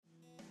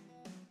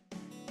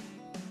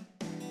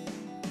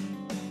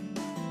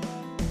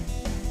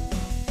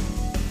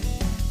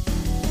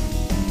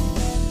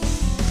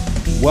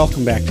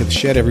Welcome back to the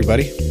shed,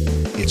 everybody.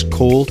 It's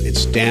cold,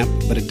 it's damp,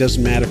 but it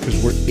doesn't matter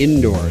because we're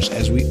indoors,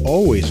 as we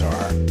always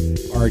are.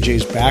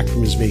 RJ's back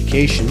from his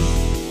vacation,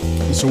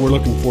 and so we're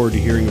looking forward to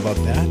hearing about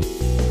that.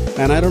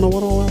 And I don't know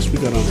what all else we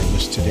got on our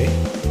list today.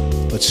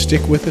 But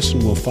stick with us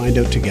and we'll find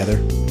out together.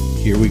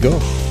 Here we go.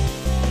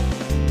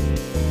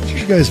 Did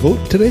you guys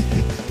vote today?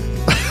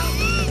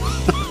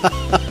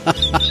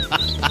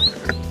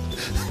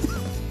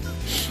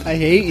 I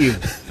hate you.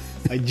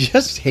 I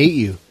just hate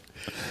you.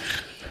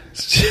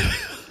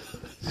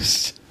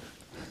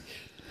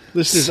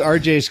 Listeners,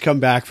 RJ's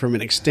come back from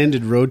an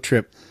extended road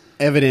trip,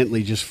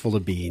 evidently just full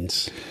of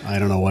beans. I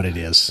don't know what it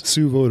is.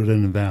 Sue voted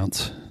in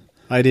advance.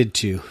 I did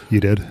too. You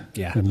did?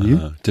 Yeah. And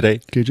you? Today.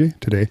 KJ?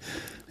 Today.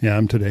 Yeah,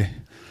 I'm today.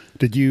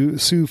 Did you,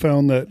 Sue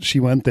found that she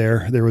went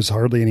there was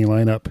hardly any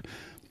lineup.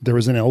 There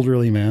was an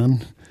elderly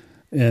man,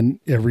 and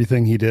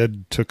everything he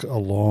did took a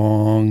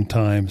long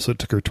time, so it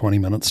took her 20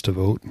 minutes to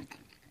vote.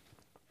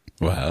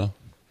 Wow.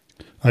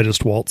 I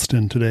just waltzed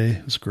in today.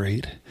 It was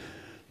great.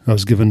 I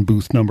was given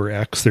booth number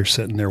X. They're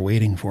sitting there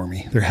waiting for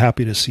me. They're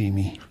happy to see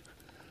me.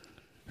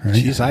 Right?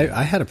 Jeez,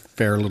 I had a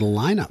fair little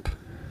lineup.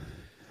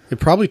 It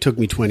probably took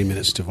me 20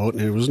 minutes to vote,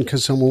 and it wasn't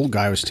because some old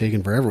guy was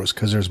taking forever. It was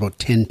because there was about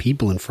 10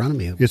 people in front of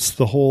me. It's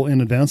the whole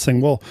in advance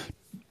thing. Well,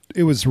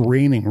 it was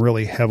raining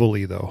really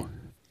heavily, though.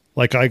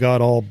 Like, I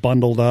got all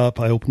bundled up.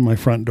 I opened my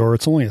front door.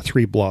 It's only a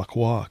 3-block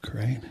walk,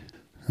 right?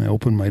 I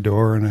opened my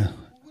door, and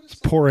it's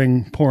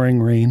pouring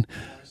rain.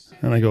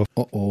 And I go,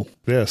 uh-oh,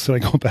 this. And I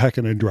go back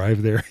and I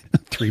drive there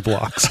 3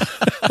 blocks.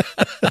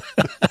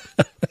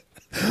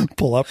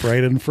 Pull up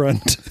right in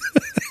front.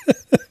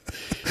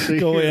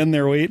 Go in,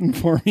 they're waiting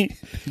for me.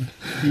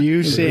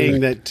 You saying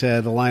that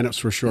the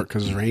lineups were short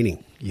because it's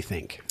raining, you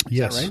think? Is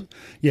yes. that right?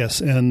 Yes.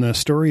 And the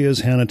story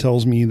is, Hannah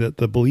tells me that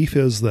the belief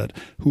is that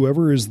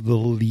whoever is the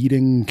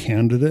leading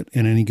candidate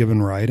in any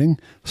given riding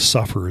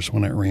suffers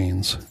when it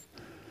rains.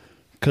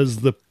 Because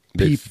the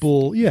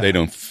people, they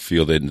don't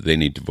feel that they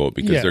need to vote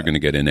because they're going to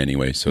get in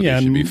anyway, so they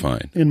should be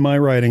fine. In my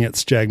riding,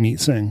 it's Jagmeet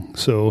Singh,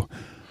 so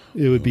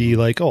it would be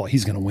like, oh,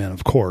 he's going to win,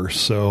 of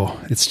course. So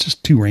it's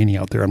just too rainy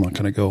out there. I'm not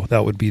going to go.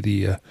 That would be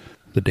the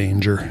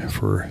danger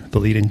for the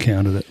leading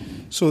candidate.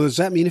 So does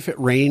that mean if it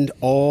rained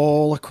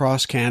all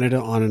across Canada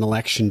on an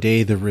election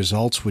day, the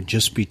results would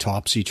just be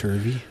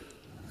topsy-turvy?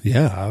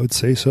 Yeah, I would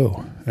say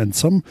so. And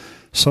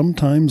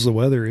sometimes the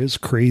weather is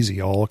crazy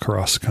all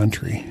across the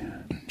country.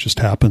 It just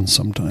happens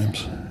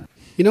sometimes.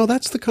 You know,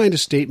 that's the kind of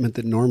statement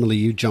that normally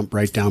you jump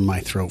right down my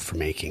throat for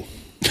making.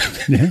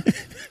 Yeah.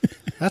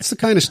 That's the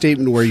kind of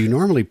statement where you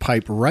normally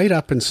pipe right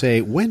up and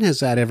say, when has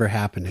that ever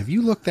happened? Have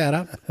you looked that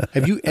up?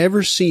 Have you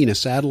ever seen a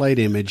satellite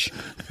image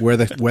where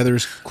the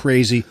weather's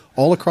crazy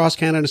all across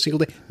Canada in a single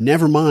day?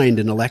 Never mind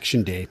an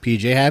election day.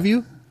 PJ, have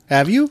you?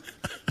 Have you?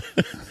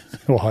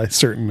 Well, I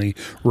certainly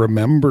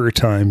remember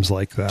times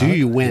like that. Do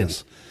you win?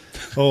 Yes.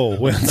 Oh,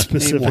 when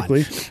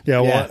specifically?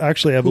 Yeah, well,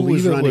 actually, I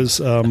believe it was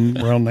around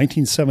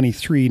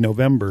 1973,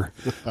 November.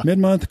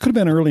 Mid-month, could have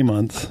been early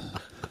month.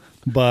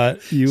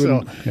 But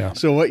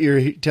So what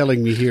you're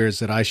telling me here is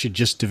that I should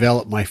just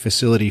develop my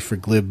facility for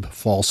glib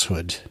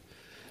falsehood.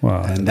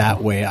 Wow. And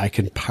that way I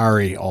can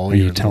parry all Are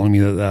you telling me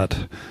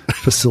that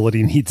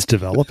facility needs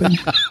developing?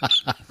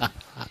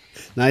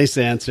 Nice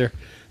answer.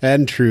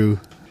 And true.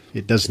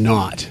 It does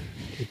not.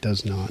 It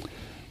does not.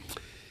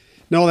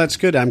 No, that's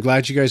good. I'm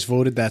glad you guys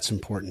voted. That's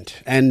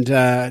important. And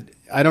I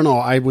don't know.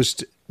 I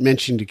was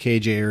mentioning to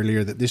KJ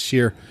earlier that this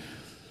year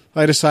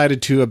I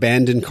decided to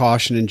abandon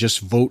caution and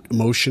just vote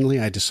emotionally.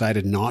 I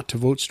decided not to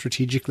vote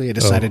strategically. I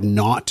decided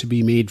not to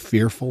be made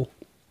fearful.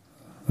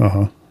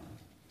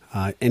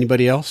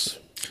 Anybody else?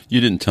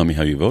 You didn't tell me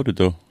how you voted,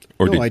 though.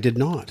 I did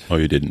not. Oh,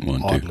 you didn't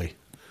want Oddly.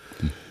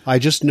 to. I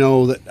just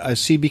know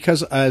that,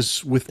 because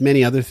as with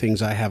many other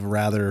things, I have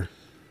rather...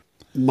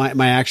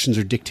 My actions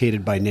are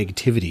dictated by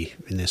negativity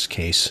in this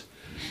case.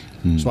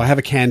 So I have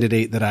a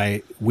candidate that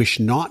I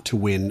wish not to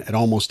win at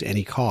almost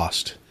any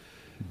cost.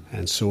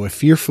 And so a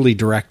fearfully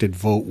directed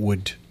vote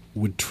would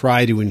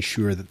try to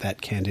ensure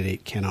that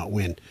candidate cannot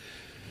win.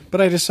 But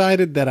I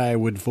decided that I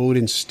would vote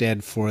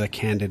instead for a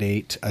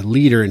candidate, a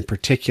leader in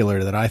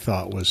particular, that I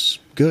thought was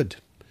good.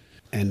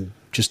 And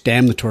just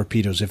damn the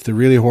torpedoes. If the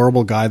really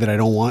horrible guy that I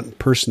don't want,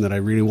 person that I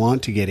really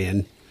want to get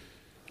in,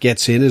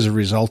 gets in as a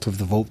result of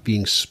the vote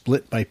being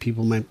split by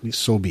people,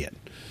 so be it.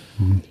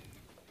 Mm-hmm.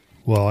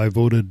 Well, I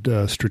voted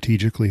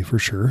strategically for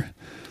sure.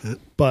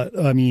 But,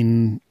 I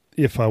mean,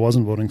 if I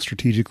wasn't voting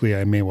strategically,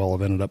 I may well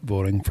have ended up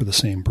voting for the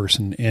same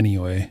person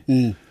anyway.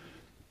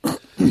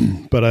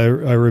 But I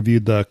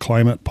reviewed the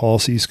climate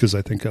policies because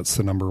I think that's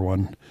the number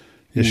one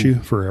issue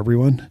for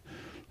everyone,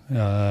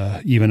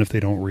 even if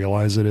they don't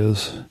realize it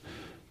is.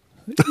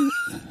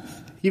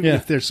 Even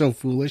if they're so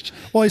foolish.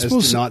 Well, I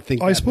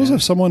suppose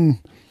if someone...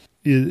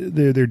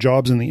 their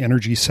jobs in the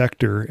energy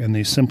sector and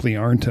they simply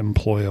aren't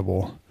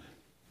employable.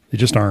 They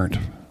just aren't.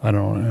 I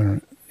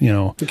don't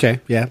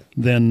Okay, yeah.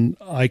 Then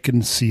I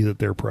can see that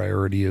their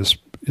priority is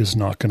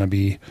not going to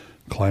be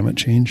climate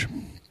change.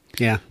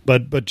 Yeah.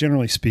 But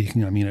generally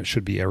speaking, I mean, it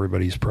should be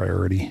everybody's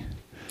priority.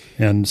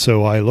 And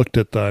so I looked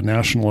at the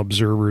National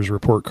Observer's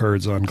report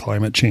cards on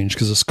climate change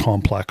because it's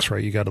complex,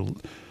 right? You got to.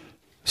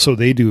 So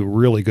they do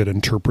really good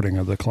interpreting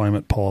of the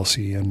climate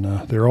policy, and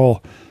they're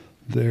all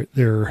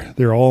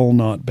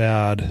not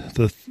bad.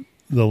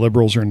 The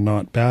Liberals are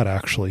not bad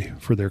actually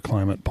for their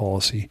climate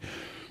policy,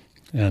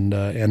 and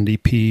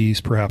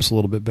NDP's perhaps a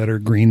little bit better.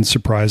 Greens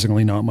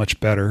surprisingly not much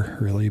better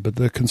really, but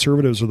the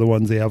Conservatives are the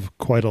ones, they have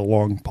quite a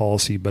long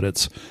policy, but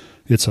it's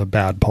a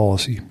bad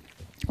policy.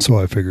 So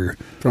I figure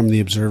from the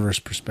Observer's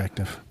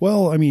perspective.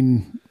 Well, I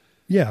mean,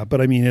 yeah, but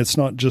I mean it's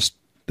not just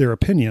their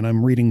opinion.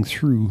 I'm reading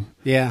through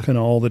kind of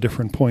all the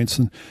different points,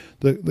 and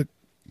the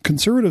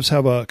Conservatives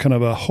have a kind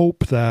of a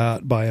hope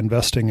that by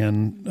investing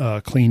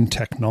in clean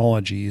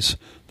technologies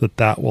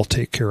that will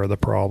take care of the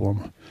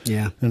problem.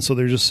 Yeah. And so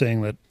they're just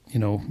saying that,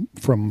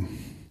 from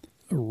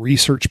a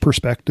research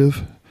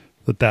perspective,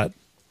 that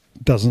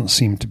doesn't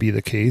seem to be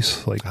the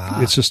case. Like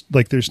it's just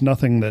like there's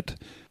nothing that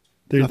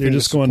they're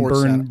just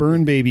going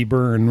burn baby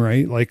burn,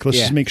 right? Like let's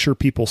just make sure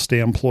people stay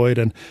employed,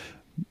 and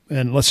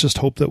let's just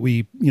hope that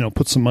we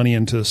put some money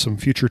into some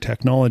future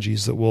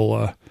technologies that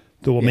will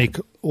make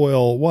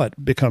oil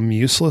become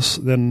useless.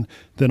 Then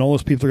all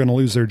those people are going to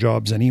lose their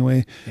jobs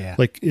anyway. Yeah.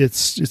 Like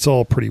it's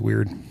all pretty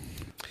weird.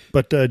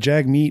 But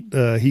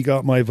Jagmeet, he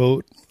got my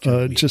vote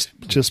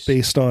just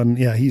based on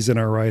he's in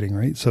our riding,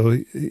 right? So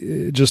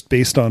just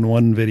based on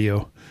one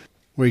video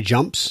where he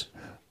jumps.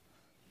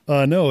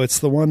 No, it's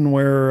the one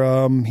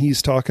where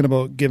he's talking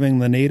about giving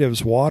the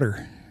natives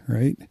water.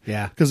 Right?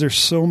 Yeah. Because there's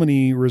so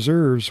many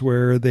reserves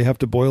where they have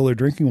to boil their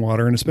drinking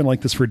water, and it's been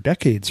like this for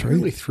decades, right?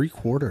 Really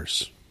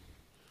 3/4.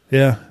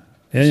 Yeah.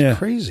 It's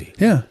crazy.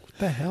 Yeah. What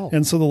the hell?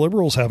 And so the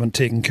Liberals haven't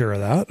taken care of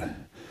that.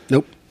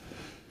 Nope.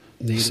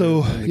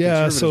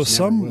 So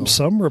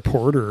some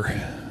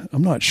reporter,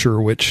 I'm not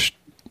sure which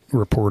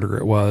reporter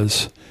it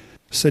was,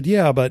 said,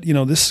 but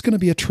this is going to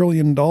be $1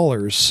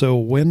 trillion. So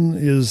when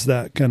is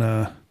that going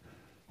to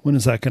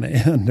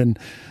end? And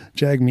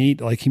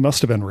Jagmeet, like, he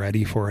must have been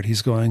ready for it.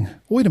 He's going,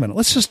 wait a minute,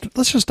 let's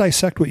just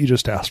dissect what you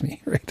just asked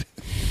me, right?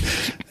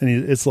 And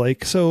it's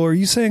like, so are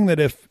you saying that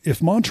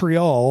if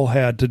Montreal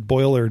had to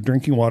boil their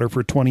drinking water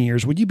for 20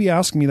 years, would you be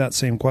asking me that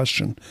same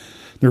question?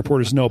 The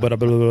reporter's no, but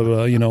blah, blah,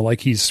 blah,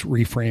 like he's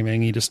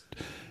reframing. He just,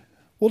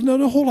 well,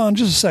 no, hold on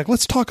just a sec.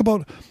 Let's talk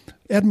about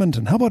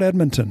Edmonton. How about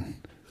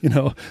Edmonton?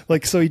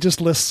 So he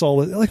just lists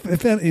all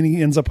the, and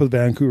he ends up with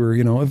Vancouver.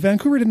 If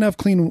Vancouver didn't have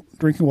clean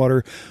drinking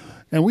water,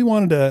 and we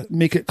wanted to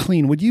make it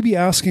clean, would you be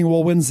asking,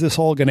 well, when's this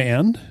all going to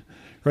end?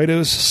 Right?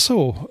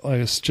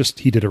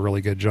 He did a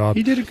really good job.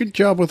 He did a good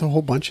job with a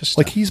whole bunch of stuff.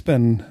 Like, he's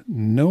been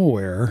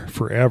nowhere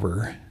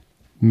forever,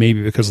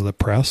 maybe because of the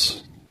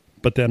press.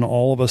 But then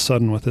all of a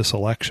sudden with this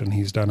election,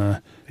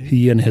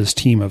 he and his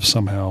team have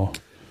somehow.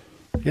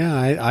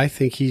 Yeah, I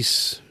think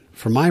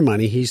for my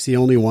money, he's the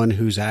only one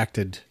who's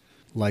acted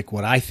like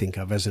what I think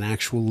of as an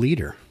actual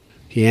leader.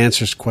 He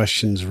answers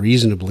questions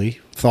reasonably,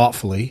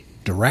 thoughtfully,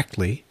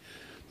 directly.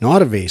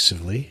 Not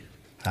evasively.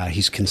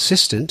 He's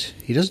consistent.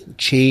 He doesn't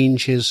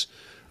change his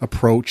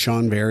approach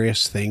on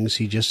various things.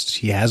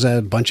 He has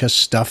a bunch of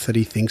stuff that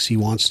he thinks he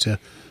wants to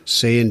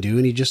say and do,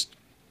 and he just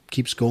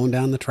keeps going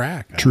down the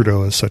track.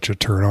 Trudeau is such a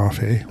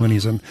turnoff, eh? When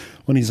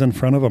he's in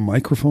front of a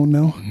microphone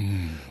now,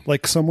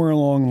 like somewhere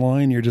along the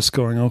line, you're just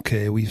going,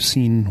 okay, we've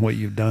seen what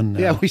you've done now.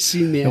 Yeah, we've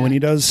seen that. And when he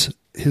does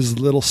his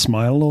little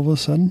smile all of a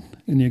sudden,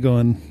 and you're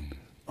going,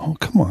 oh,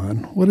 come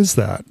on, what is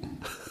that?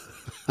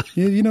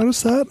 You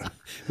notice that?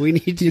 We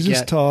need to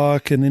just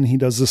talk, and then he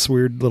does this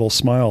weird little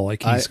smile,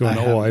 like he's going,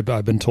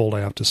 I've been told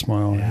I have to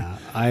smile. Yeah,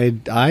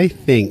 I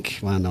think,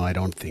 well, no, I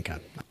don't think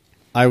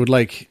I would,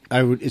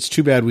 it's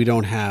too bad we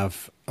don't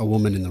have a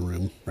woman in the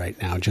room right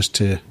now just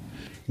to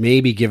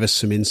maybe give us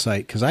some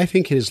insight, because I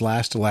think his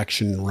last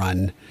election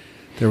run,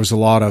 there was a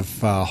lot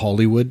of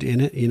Hollywood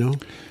in it,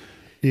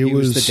 He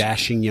was the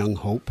dashing young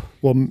hope.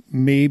 Well,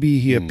 maybe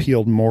he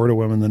appealed more to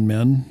women than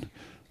men.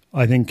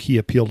 I think he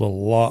appealed a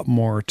lot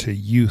more to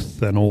youth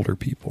than older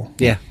people.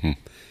 Yeah.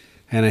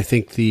 And I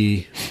think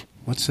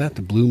what's that?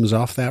 The bloom's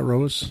off that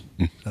rose?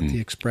 Is that the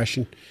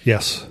expression?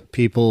 Yes.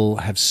 People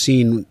have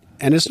seen,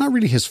 and it's not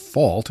really his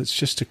fault. It's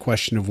just a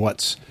question of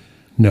what's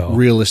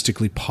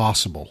realistically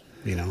possible,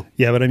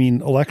 Yeah, but I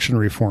mean, election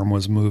reform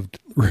was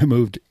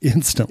removed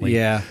instantly.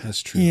 Yeah,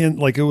 that's true.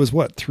 And it was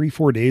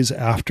 3-4 days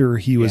after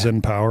he was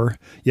in power.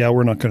 Yeah,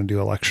 we're not going to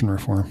do election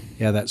reform.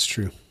 Yeah, that's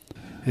true.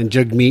 And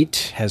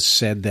Jagmeet has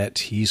said that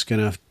he's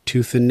going to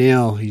tooth and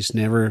nail.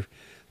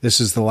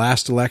 This is the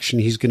last election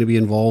he's going to be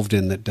involved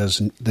in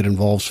that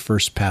involves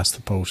first past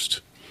the post.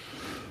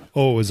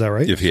 Oh, is that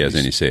right? If he has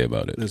any say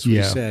about it. That's what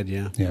he said,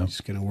 yeah. He's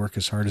going to work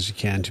as hard as he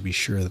can to be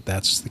sure that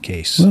that's the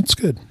case. That's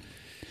good.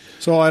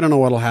 So I don't know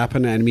what'll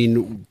happen. I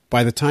mean,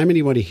 by the time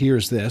anybody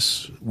hears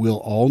this, we'll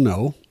all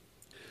know.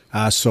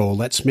 So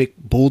let's make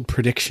bold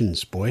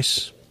predictions,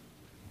 boys.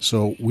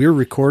 So we're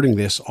recording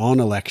this on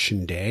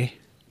Election Day.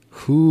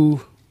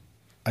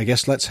 I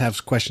guess let's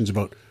have questions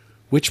about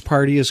which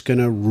party is going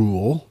to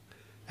rule,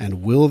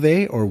 and will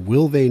they or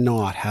will they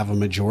not have a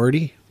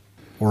majority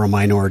or a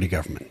minority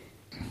government?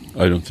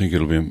 I don't think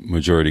it'll be a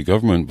majority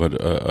government,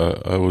 but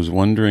I was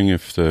wondering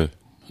if the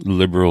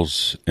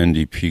Liberals,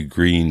 NDP,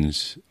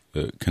 Greens,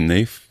 can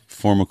they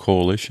form a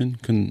coalition?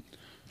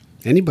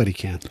 Anybody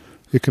can.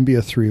 It can be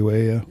a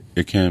three-way, yeah.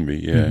 It can be,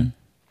 yeah.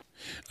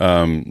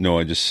 No,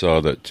 I just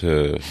saw that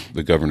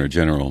the Governor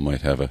General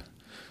might have a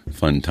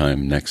fun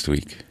time next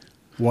week.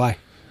 Why?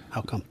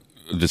 How come?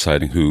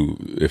 Deciding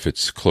if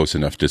it's close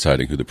enough,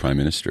 deciding who the Prime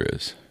Minister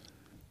is.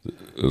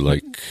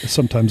 Like,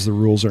 sometimes the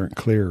rules aren't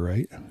clear,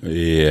 right?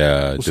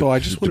 Yeah. So I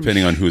just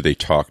depending on who they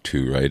talk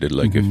to, right?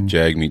 Like if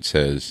Jagmeet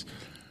says,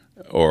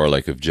 or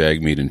like if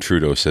Jagmeet and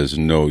Trudeau says,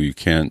 no, you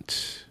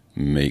can't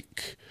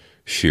make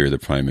Scheer the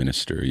Prime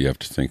Minister. You have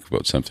to think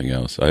about something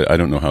else. I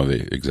don't know how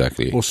they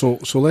exactly. Well, so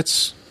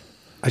let's.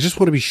 I just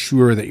want to be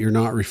sure that you're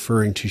not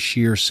referring to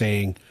Scheer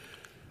saying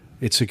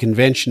it's a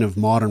convention of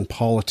modern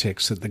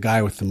politics that the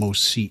guy with the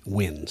most seat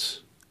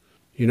wins.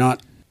 You're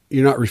not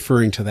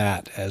referring to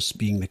that as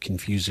being the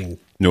confusing.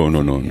 No.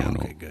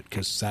 Okay, good.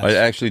 Because I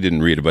actually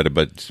didn't read about it,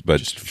 but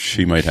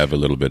she might have a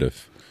little bit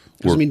of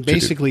work. I mean,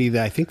 basically,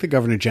 I think the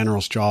Governor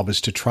General's job is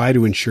to try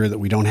to ensure that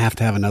we don't have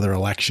to have another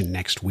election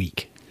next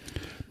week.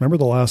 Remember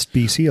the last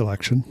BC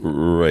election?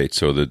 Right.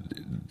 So the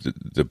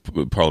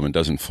Parliament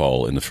doesn't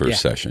fall in the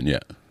first session. Yeah.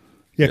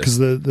 Yeah, because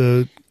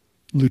the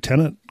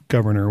Lieutenant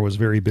Governor was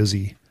very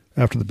busy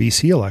after the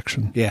BC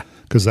election. Yeah.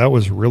 Because that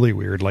was really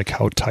weird, like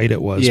how tight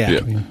it was. Yeah.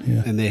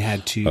 And they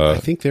had to, I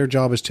think their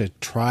job is to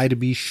try to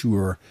be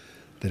sure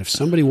that if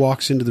somebody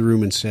walks into the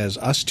room and says,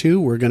 us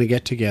two, we're going to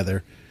get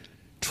together,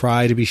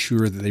 try to be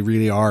sure that they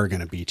really are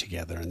going to be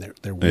together and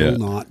there will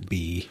not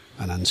be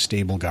an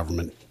unstable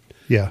government.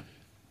 Yeah.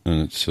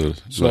 And it's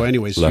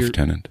anyways,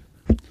 Lieutenant.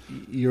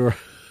 You're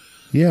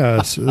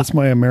yeah, that's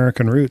my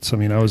American roots. I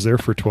mean, I was there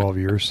for 12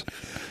 years.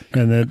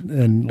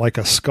 And like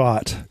a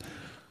Scot,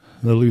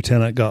 the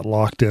lieutenant got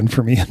locked in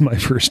for me in my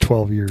first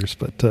 12 years.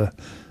 But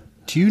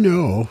do you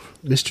know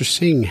Mr.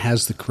 Singh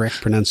has the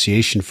correct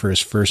pronunciation for his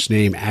first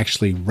name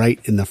actually right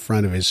in the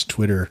front of his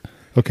Twitter?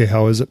 Okay,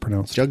 how is it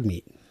pronounced?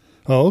 Jugmeet.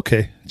 Oh,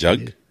 okay.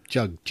 Jug?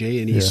 Jug. J,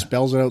 and he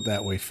spells it out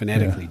that way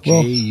phonetically. Yeah.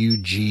 Well,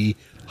 Jug-MEET.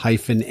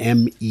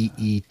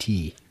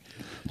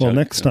 Well,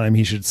 next time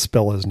he should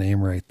spell his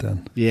name right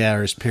then. Yeah,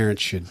 or his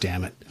parents should,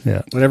 damn it.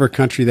 Yeah. Whatever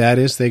country that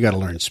is, they got to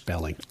learn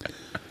spelling.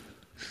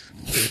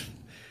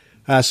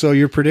 So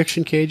your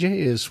prediction, KJ,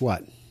 is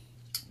what?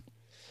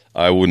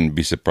 I wouldn't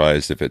be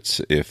surprised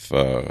if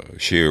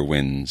Scheer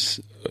wins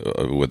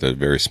with a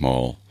very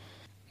small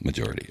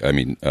majority. I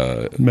mean,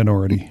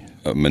 minority.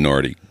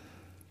 Minority.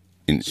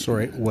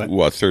 Sorry, what?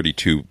 Well,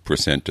 32%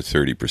 to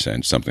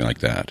 30%, something like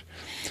that.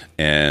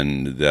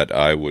 And that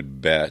I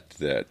would bet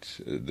that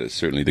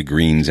certainly the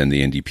Greens and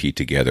the NDP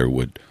together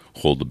would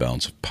hold the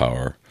balance of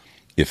power.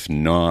 If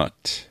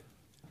not,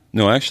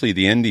 no, actually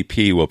the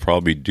NDP will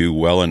probably do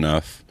well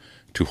enough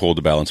to hold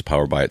the balance of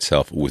power by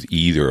itself with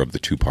either of the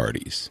two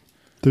parties.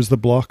 There's the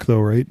Bloc, though,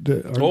 right?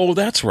 Oh,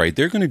 that's right.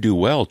 They're going to do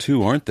well,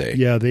 too, aren't they?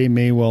 Yeah, they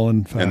may well,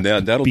 in fact,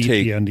 and that'll beat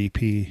take the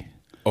NDP.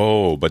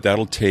 Oh, but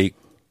that'll take...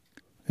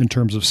 In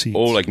terms of seats.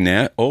 Oh, like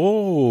Nat?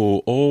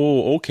 Oh,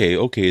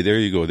 okay. There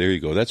you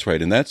go. That's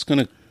right. And that's going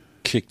to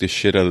kick the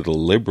shit out of the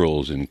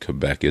Liberals in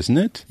Quebec, isn't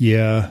it?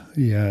 Yeah.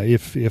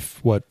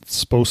 If what's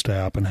supposed to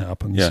happen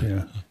happens,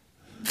 yeah.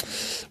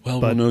 Well,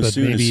 but we'll know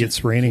soon. Maybe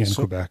it's raining in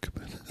Quebec.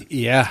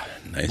 Yeah.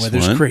 Nice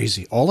Weather's one.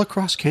 crazy. All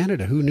across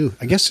Canada. Who knew?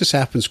 I guess this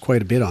happens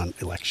quite a bit on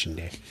Election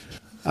Day.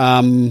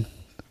 I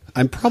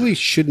probably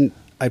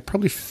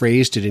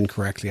phrased it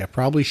incorrectly. I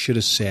probably should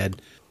have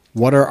said,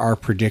 what are our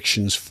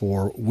predictions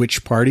for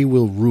which party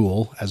will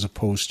rule as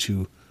opposed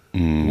to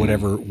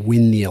whatever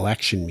win the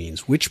election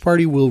means? Which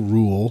party will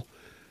rule,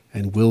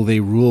 and will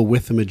they rule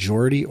with a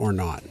majority or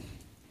not?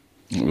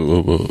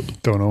 Well,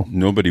 don't know.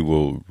 Nobody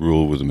will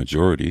rule with a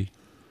majority.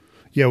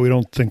 Yeah, we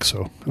don't think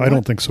so. What? I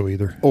don't think so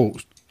either. Oh,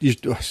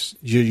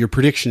 your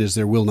prediction is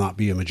there will not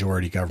be a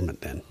majority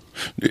government then?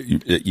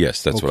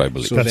 Yes, that's what I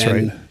believe. So that's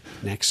right.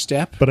 Next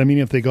step? But I mean,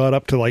 if they got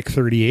up to like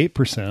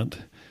 38%,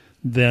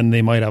 then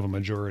they might have a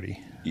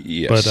majority.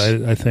 Yes. But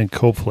I think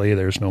hopefully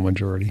there's no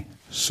majority.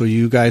 So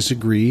you guys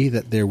agree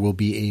that there will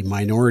be a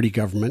minority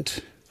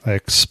government? I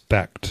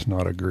expect,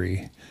 not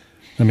agree.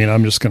 I mean,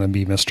 I'm just going to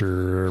be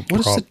Mr.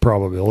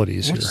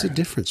 Probabilities here. What's the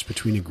difference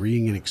between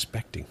agreeing and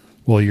expecting?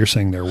 Well, you're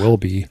saying there will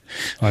be.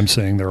 I'm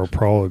saying there will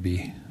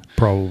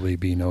probably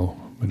be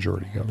no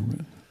majority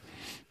government.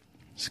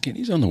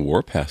 Skinny's on the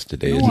warpath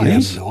today, No, isn't I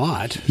he? am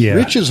not. Yeah.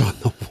 Rich is on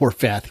the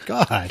warpath.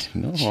 God.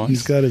 No,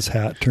 He's got his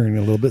hat turned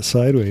a little bit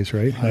sideways,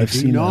 right? I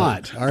do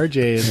not. RJ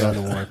is on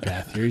the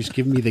warpath here. He's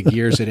giving me the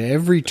gears at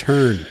every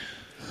turn.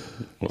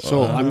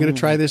 So I'm going to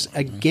try this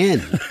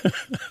again.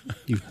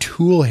 You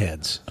tool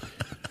heads.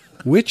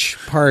 Which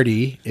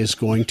party is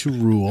going to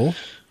rule,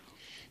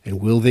 and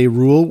will they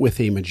rule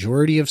with a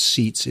majority of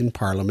seats in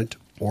Parliament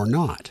or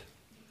not?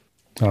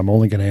 I'm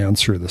only going to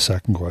answer the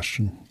second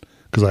question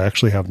because I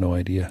actually have no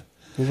idea.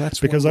 Well, that's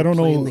because why I don't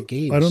we're know. playing the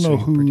game, I don't know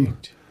so who.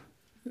 predict.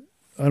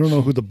 I don't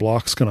know who the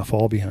Bloc's going to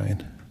fall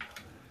behind,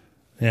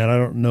 and I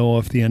don't know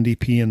if the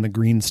NDP and the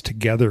Greens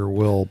together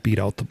will beat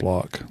out the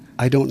Bloc.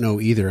 I don't know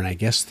either, and I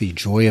guess the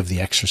joy of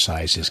the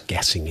exercise is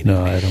guessing.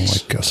 No, I don't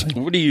like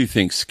guessing. What do you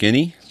think,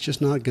 Skinny? It's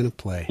just not going to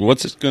play.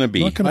 What's it going to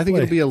be? Not gonna I think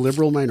play. it'll be a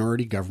Liberal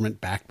minority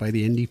government backed by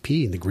the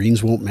NDP, and the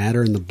Greens won't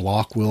matter, and the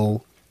Bloc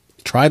will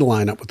try to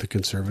line up with the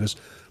Conservatives,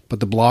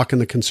 but the Bloc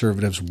and the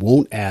Conservatives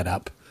won't add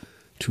up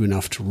to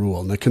enough to rule.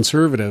 And the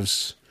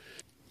Conservatives,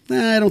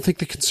 I don't think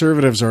the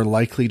Conservatives are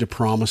likely to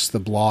promise the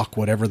Bloc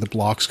whatever the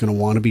Bloc's going to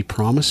want to be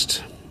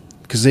promised,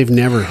 because they've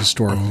never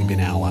historically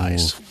been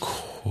allies. Of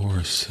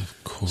course.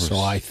 So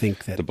I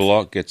think that The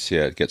Bloc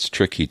gets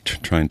tricky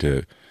trying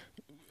to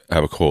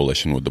have a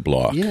coalition with the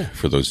Bloc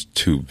for those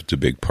the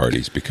big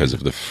parties because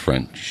of the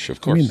French,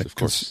 of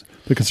course.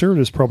 The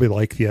Conservatives probably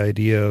like the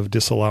idea of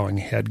disallowing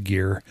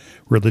headgear,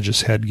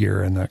 religious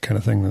headgear, and that kind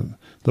of thing.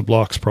 The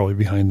Bloc's probably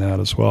behind that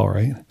as well,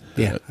 right?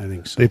 yeah, I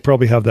think so. They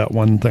probably have that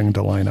one thing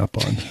to line up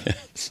on.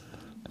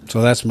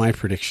 So that's my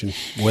prediction.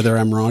 Whether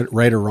I'm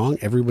right or wrong,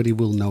 everybody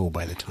will know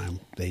by the time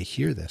they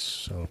hear this.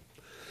 So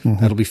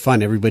that'll be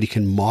fun. Everybody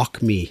can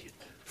mock me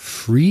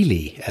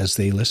freely as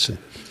they listen.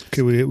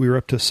 Okay, we were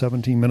up to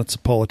 17 minutes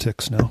of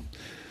politics now.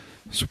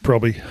 So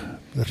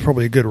that's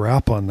probably a good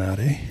wrap on that,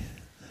 eh?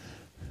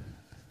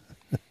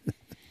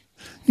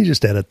 You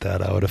just edit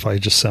that out if I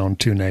just sound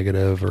too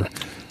negative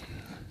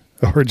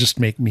or just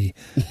make me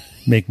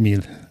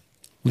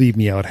leave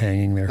me out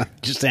hanging there.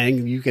 Just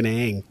hang. You can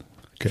hang.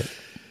 Okay.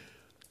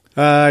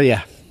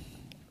 Yeah.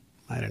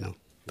 I don't know.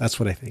 That's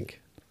what I think.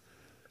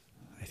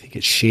 I think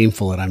it's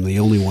shameful that I'm the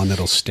only one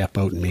that'll step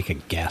out and make a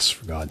guess,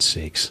 for God's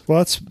sakes. Well,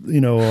 that's,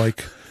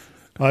 like,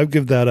 I'll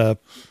give that a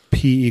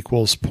P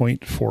equals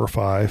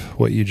 0.45,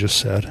 what you just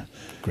said.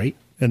 Great.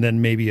 And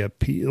then maybe a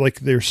P, like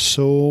there's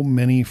so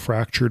many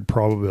fractured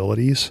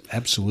probabilities.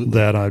 Absolutely.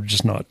 That I'm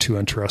just not too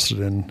interested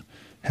in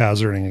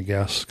hazarding a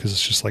guess because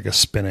it's just like a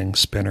spinning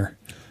spinner.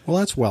 Well,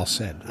 that's well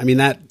said. I mean,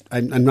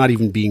 I'm not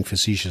even being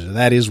facetious.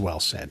 That is well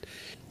said.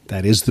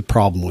 That is the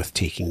problem with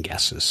taking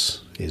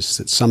guesses, is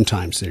that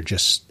sometimes they're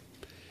just,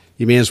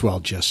 you may as well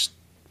just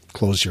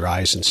close your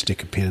eyes and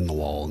stick a pin in the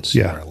wall and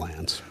see where it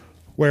lands.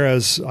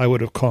 Whereas I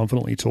would have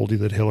confidently told you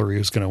that Hillary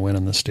was going to win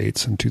in the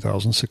States in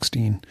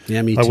 2016.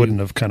 Yeah, me too. I wouldn't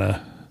have kind of...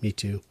 Me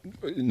too.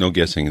 No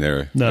guessing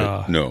there.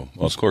 No. No.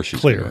 Well, of course she's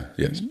Clear.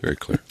 Yes, very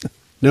clear.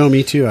 No,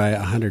 me too.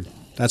 100.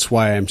 That's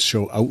why I'm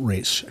so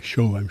outraged.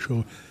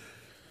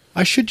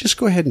 I should just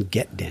go ahead and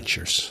get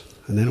dentures,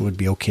 and then it would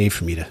be okay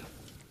for me to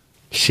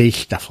say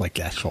stuff like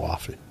that so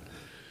often.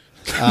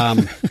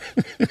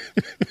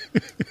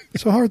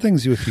 So how are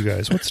things with you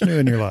guys? What's new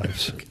in your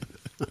lives?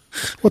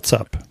 What's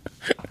up?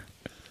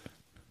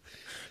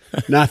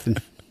 Nothing.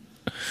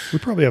 We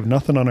probably have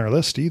nothing on our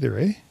list either,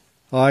 eh?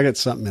 Oh, I got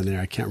something in there.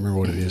 I can't remember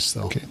what it is,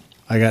 though. Okay.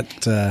 I got...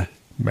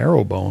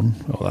 Marrowbone.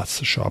 Oh, that's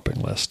the shopping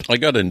list. I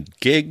got a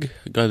gig.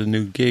 I got a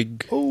new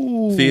gig.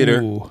 Oh.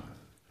 Theater.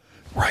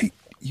 Right.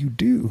 You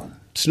do.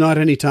 It's not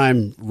any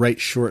time right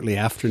shortly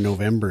after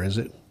November, is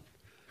it?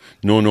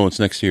 No, it's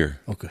next year.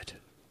 Oh, good.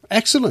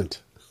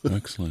 Excellent.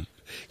 Excellent.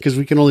 Because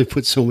we can only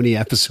put so many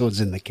episodes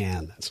in the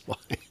can. That's why.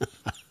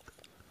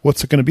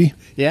 What's it going to be?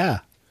 Yeah.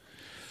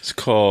 It's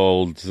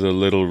called The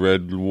Little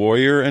Red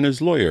Warrior and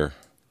His Lawyer.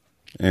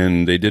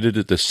 And they did it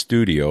at the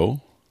studio.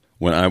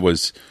 When I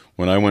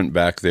went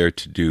back there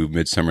to do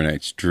Midsummer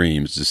Night's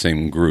Dream, it's the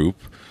same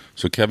group.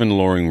 So Kevin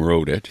Loring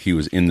wrote it. He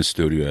was in the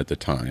studio at the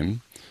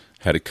time.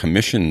 Had it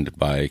commissioned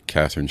by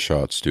Catherine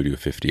Shaw at Studio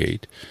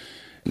 58.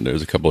 And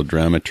there's a couple of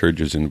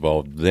dramaturges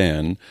involved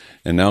then.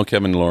 And now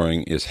Kevin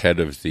Loring is head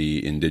of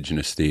the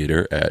Indigenous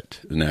Theatre at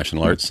the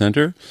National Arts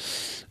Centre.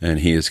 And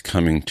he is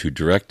coming to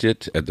direct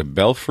it at the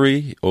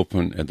Belfry,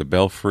 open at the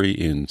Belfry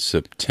in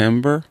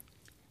September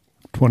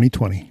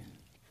 2020.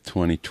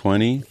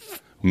 2020.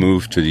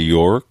 Move to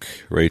York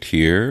right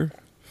here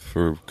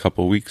for a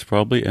couple of weeks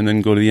probably, and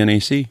then go to the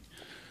NAC.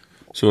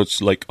 So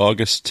it's like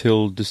August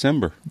till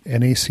December.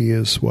 NAC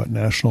is what?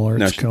 National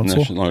Arts Council?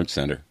 National Arts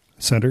Centre.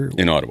 Center?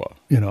 In Ottawa.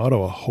 In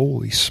Ottawa.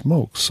 Holy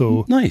smokes.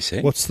 So nice,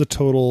 eh? What's the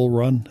total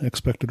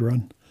expected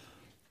run?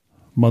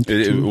 Month?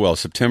 Well,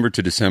 September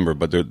to December,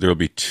 but there'll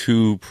be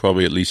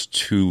probably at least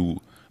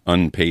two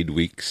unpaid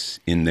weeks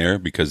in there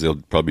because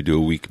they'll probably do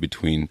a week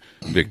between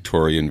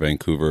Victoria and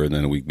Vancouver and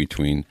then a week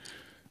between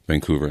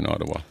Vancouver and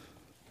Ottawa.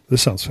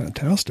 This sounds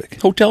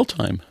fantastic. Hotel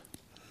time.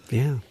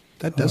 Yeah,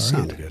 that does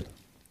sound good.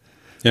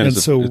 Yeah, and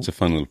it's a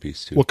fun little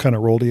piece too. What kind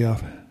of role do you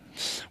have?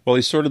 Well,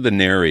 he's sort of the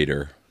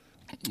narrator,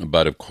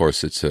 but of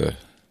course it's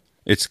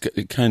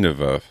kind of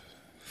a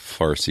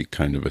farcy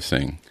kind of a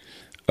thing.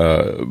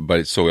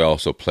 But so he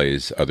also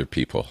plays other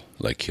people.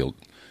 Like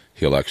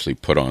he'll actually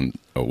put on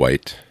a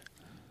white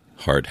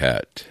hard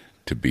hat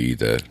to be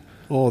the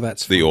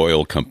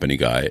oil company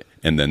guy,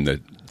 and then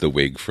the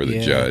wig for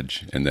the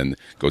judge, and then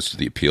goes to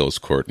the appeals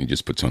court and he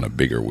just puts on a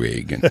bigger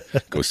wig, and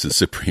goes to the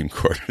Supreme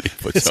Court and he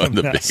puts on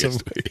the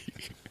biggest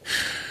wig.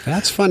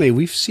 That's funny.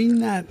 We've seen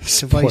that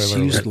device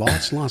used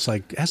lots and lots.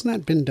 Like, hasn't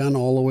that been done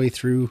all the way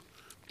through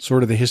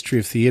sort of the history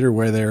of theater,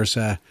 where there's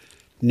a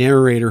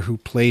narrator who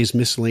plays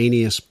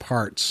miscellaneous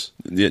parts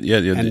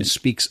and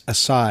speaks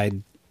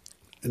aside,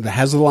 that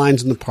has the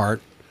lines in the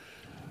part.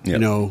 You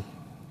know,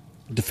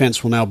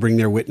 defense will now bring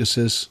their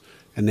witnesses.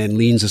 and then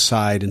leans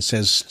aside and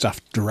says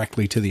stuff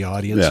directly to the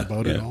audience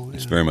about it all.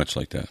 It's very much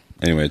like that.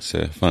 Anyway, it's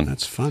fun.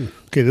 That's fun.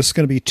 Okay, this is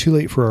going to be too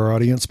late for our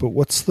audience, but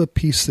what's the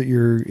piece that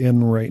you're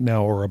in right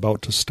now or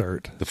about to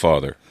start? The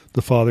Father.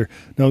 The Father.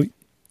 Now,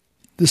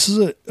 this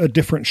is a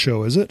different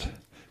show, is it?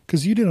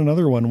 Because you did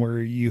another one where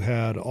you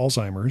had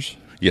Alzheimer's.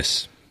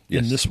 Yes.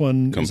 And this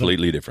one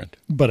completely different.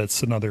 But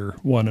it's another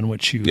one in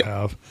which you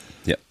have.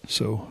 Yeah.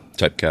 So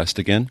typecast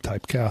again?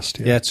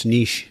 Typecast, Yeah, it's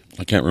niche.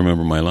 I can't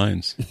remember my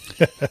lines.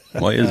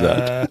 Why is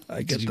that?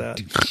 I get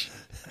that.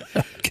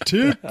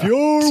 Tip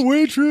your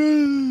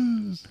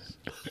waitress.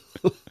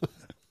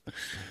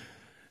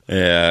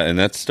 Yeah, and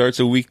that starts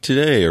a week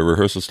today. Or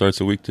rehearsal starts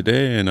a week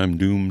today, and I'm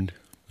doomed.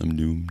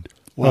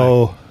 Why?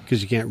 Oh.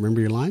 Because you can't remember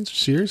your lines?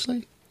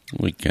 Seriously?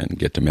 We can't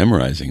get to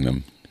memorizing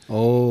them.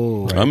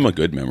 Oh. Right. I'm a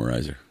good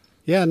memorizer.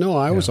 Yeah, no,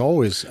 I was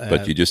always...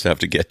 but you just have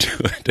to get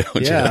to it, don't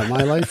you? Yeah,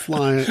 my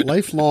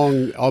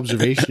lifelong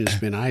observation has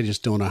been, I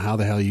just don't know how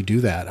the hell you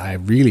do that. I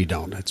really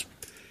don't.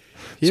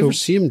 You ever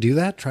see him do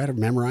that? Try to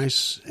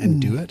memorize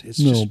and do it? It's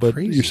just but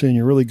crazy. You're saying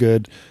you're really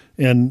good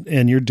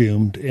and you're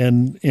doomed.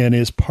 And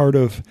is part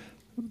of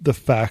the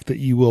fact that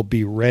you will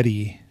be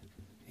ready,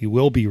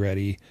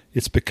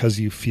 it's because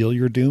you feel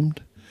you're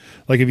doomed?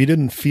 Like if you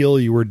didn't feel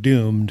you were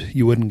doomed,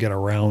 you wouldn't get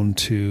around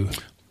to...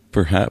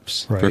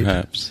 Perhaps.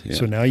 Yeah.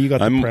 So now you got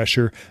the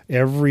pressure.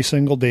 Every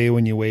single day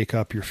when you wake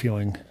up, you're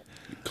feeling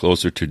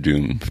closer to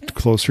doom.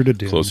 Closer to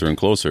doom. Closer and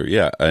closer.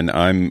 Yeah, and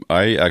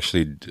I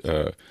actually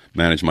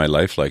manage my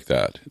life like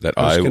that. That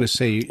I was going to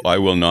say, I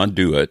will not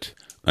do it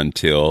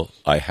until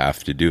I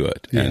have to do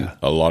it, Yeah. and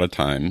a lot of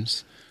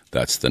times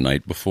that's the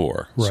night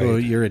before. Right. So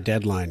you're a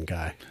deadline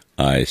guy.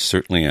 I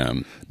certainly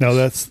am. Now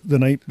that's the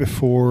night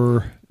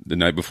before. The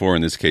night before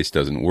in this case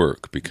doesn't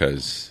work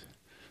because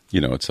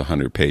it's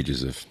 100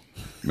 pages of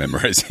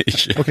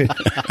memorization. Okay.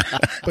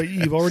 But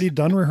you've already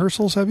done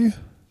rehearsals, have you?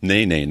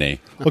 Nay.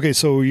 Okay,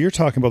 so you're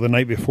talking about the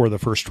night before the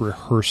first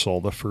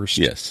rehearsal,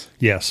 Yes.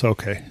 Yes,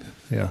 okay.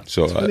 Yeah.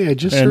 So It's funny, I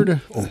just heard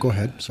go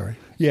ahead, sorry.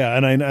 Yeah,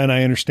 and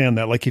I understand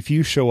that. Like if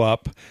you show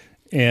up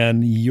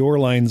and your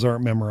lines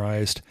aren't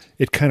memorized,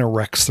 it kind of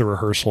wrecks the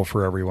rehearsal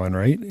for everyone,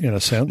 right? In a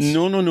sense.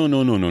 No. No.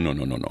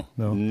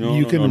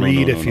 You can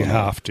read if you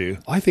have to.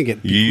 I think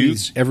it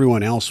bequeaths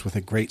everyone else with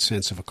a great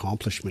sense of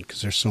accomplishment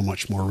because they're so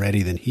much more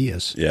ready than he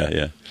is.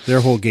 Yeah. Their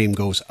whole game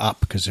goes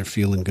up because they're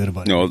feeling good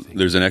about it. No,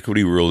 there's an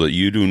equity rule that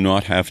you do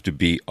not have to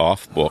be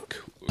off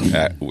book,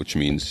 which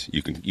means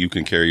you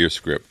can carry your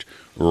script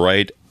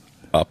right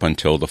up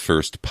until the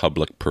first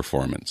public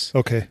performance.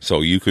 Okay.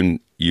 So you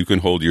can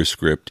hold your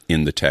script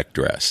in the tech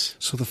dress.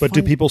 So But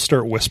do people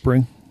start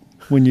whispering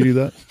when you do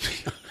that?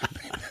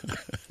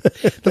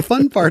 The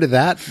fun part of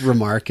that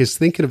remark is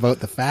thinking about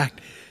the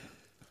fact,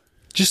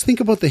 just think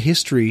about the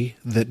history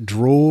that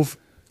drove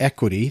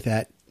Equity,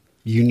 that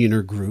union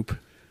or group,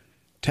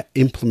 to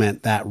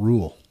implement that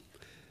rule.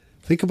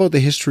 Think about the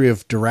history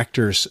of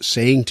directors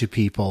saying to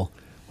people,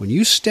 when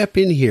you step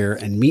in here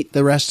and meet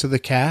the rest of the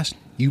cast,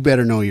 you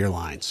better know your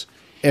lines.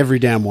 Every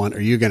damn one, or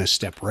you're going to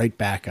step right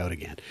back out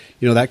again.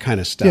 That kind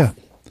of stuff.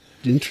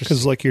 Yeah. Interesting.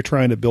 Because like you're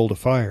trying to build a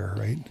fire,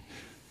 right?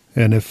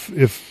 And if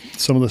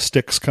some of the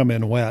sticks come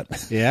in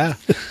wet. Yeah.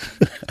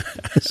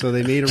 So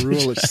they made a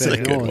rule that said,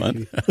 a good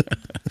one.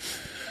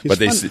 But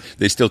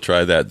they still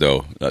try that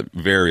though.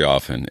 Very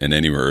often in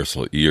any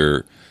rehearsal,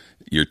 you're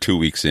 2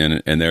 weeks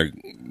in, and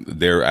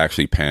they're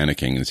actually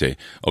panicking and say,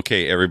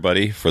 "Okay,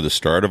 everybody, for the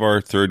start of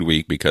our third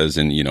week, because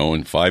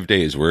in 5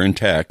 days we're in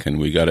tech,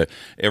 and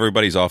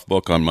everybody's off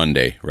book on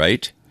Monday,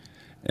 right?"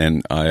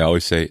 And I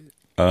always say,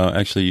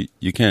 "Actually,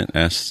 you can't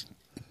ask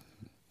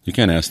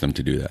them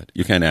to do that.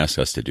 You can't ask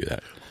us to do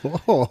that."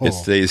 Oh. It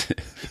stays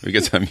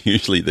because I'm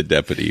usually the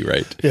deputy,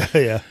 right?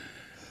 Yeah.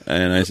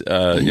 And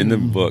I in the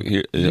book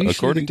here,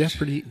 according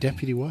to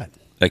deputy what?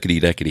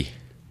 Deputy.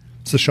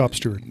 It's the shop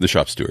steward. The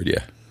shop steward,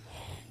 yeah.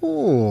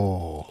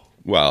 Oh.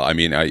 Well, I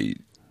mean,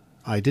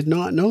 I did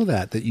not know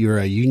that you're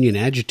a union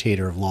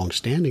agitator of long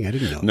standing. I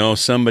didn't know. No,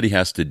 somebody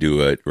has to do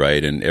it,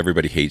 right? And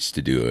everybody hates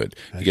to do it.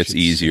 It gets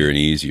easier and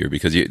easier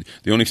because the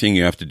only thing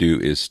you have to do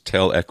is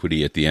tell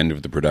Equity at the end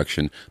of the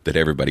production that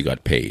everybody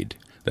got paid.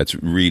 That's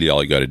really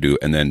all you got to do.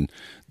 And then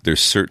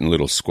there's certain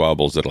little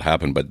squabbles that'll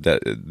happen, but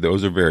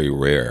those are very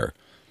rare,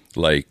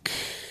 like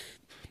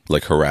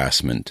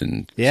harassment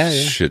and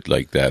shit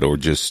like that, or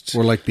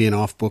like being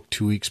off book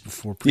 2 weeks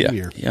before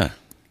premiere. Yeah.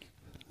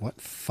 What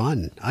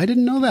fun. I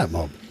didn't know that,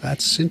 Mo.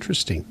 That's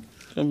interesting.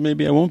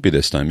 Maybe I won't be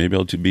this time. Maybe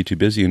I'll be too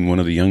busy in one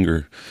of the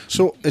younger.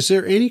 So is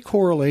there any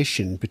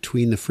correlation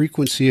between the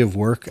frequency of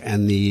work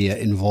and the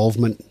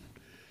involvement,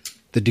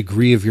 the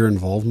degree of your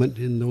involvement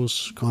in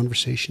those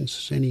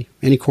conversations?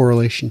 Any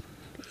correlation?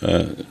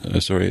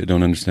 Sorry, I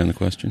don't understand the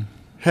question.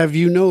 Have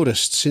you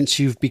noticed, since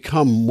you've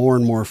become more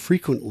and more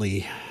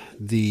frequently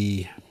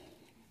the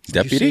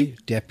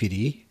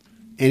deputy,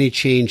 any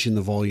change in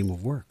the volume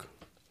of work?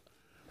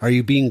 Are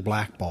you being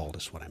blackballed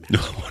is what I meant. No.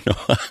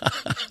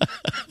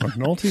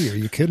 McNulty, are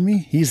you kidding me?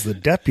 He's the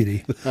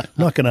deputy. I'm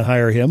not going to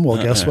hire him.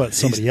 Well, guess what?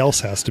 Somebody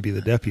else has to be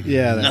the deputy.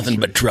 Yeah, nothing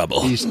but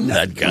trouble. He's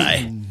that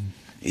guy.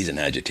 He's an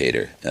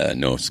agitator.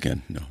 No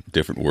skin. No.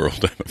 Different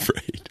world, I'm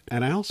afraid.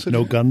 And I also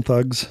No gun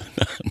thugs.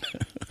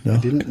 I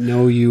didn't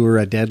know you were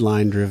a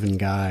deadline-driven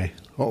guy.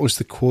 What was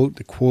the quote?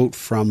 The quote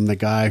from the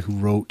guy who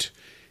wrote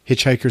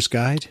Hitchhiker's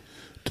Guide?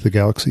 To the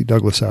Galaxy,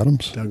 Douglas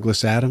Adams.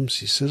 Douglas Adams.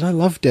 He says, I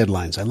love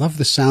deadlines. I love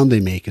the sound they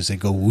make as they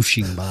go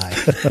whooshing by.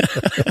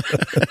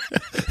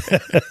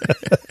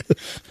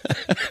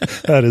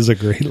 That is a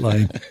great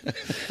line.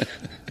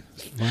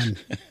 It's fun.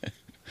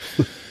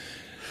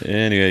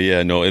 Anyway,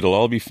 yeah, no, it'll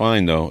all be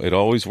fine, though. It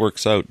always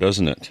works out,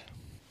 doesn't it?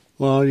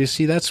 Well, you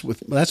see, that's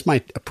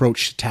my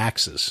approach to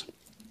taxes.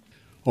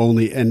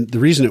 And the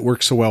reason it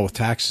works so well with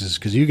taxes is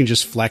because you can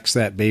just flex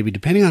that baby.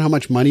 Depending on how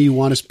much money you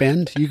want to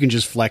spend, you can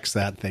just flex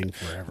that thing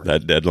forever.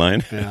 That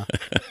deadline? Yeah.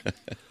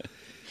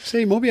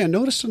 Say, Moby, I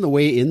noticed on the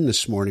way in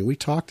this morning, we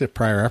talked a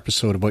prior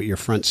episode about your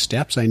front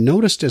steps. I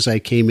noticed as I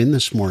came in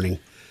this morning,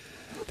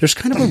 there's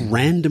kind of a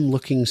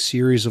random-looking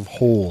series of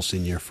holes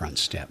in your front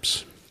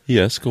steps.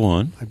 Yes, go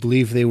on. I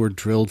believe they were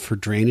drilled for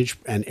drainage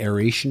and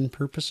aeration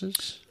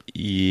purposes.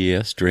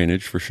 Yes,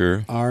 drainage for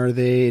sure. Are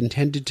they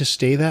intended to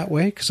stay that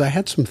way? Because I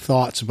had some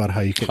thoughts about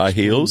how you could... High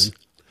heels?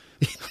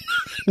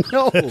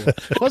 No, I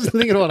wasn't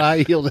thinking about high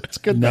heels. That's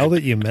good. Now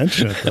that you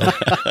mention it,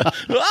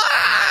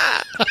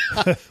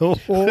 though.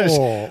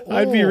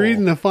 I'd be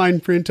reading the fine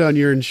print on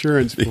your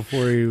insurance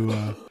before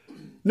you...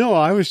 No,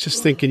 I was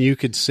just thinking you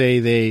could say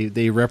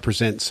they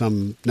represent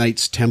some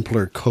Knights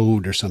Templar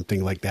code or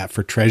something like that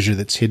for treasure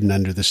that's hidden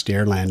under the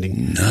stair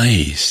landing.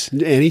 Nice.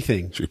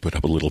 Anything. Should we put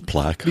up a little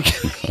plaque?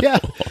 Yeah,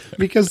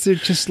 because they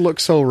just look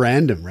so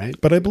random, right?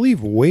 But I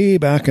believe way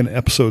back in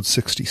episode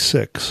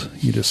 66,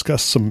 you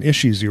discussed some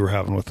issues you were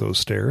having with those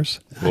stairs.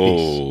 Nice.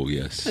 Oh,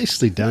 yes.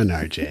 Nicely done,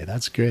 RJ.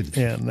 That's good.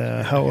 And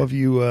how have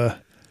you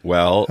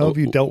Well, how have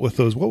you dealt with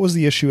those? What was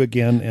the issue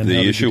again? And how the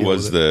did you issue deal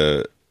was with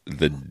it?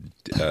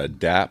 the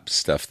DAP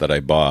stuff that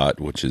I bought,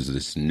 which is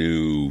this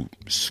new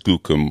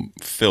Skookum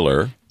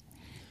filler.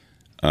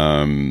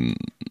 More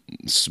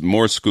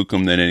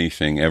Skookum than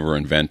anything ever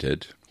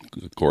invented,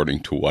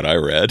 according to what I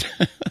read.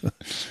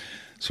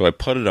 So I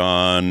put it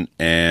on,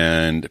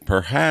 and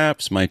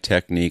perhaps my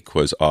technique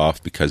was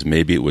off because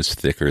maybe it was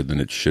thicker than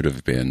it should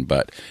have been,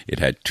 but it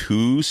had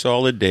 2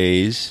 solid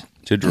days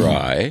to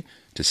dry,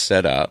 to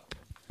set up,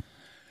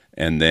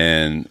 and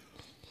then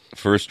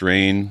first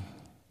rain,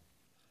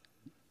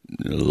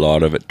 a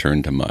lot of it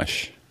turned to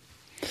mush.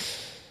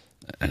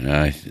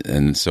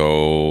 And so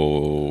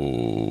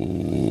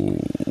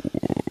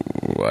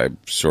I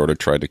sort of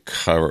tried to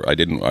cover.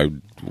 I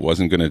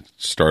wasn't going to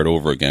start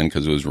over again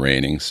because it was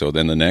raining. So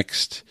then the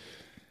next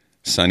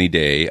sunny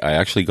day, I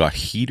actually got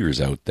heaters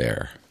out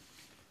there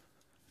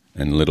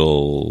and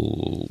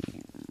little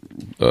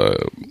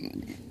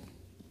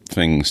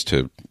things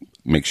to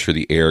make sure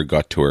the air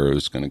got to where it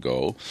was going to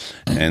go.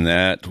 And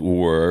that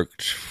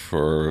worked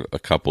for a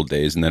couple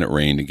days, and then it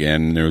rained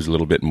again, and there was a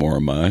little bit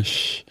more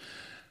mush,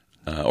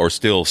 or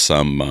still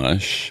some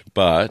mush.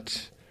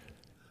 But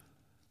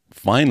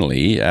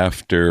finally,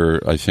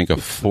 after, I think, a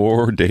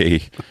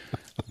 4-day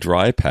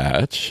dry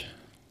patch,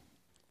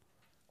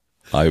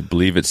 I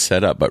believe it's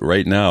set up. But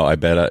right now, I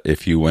bet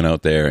if you went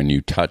out there and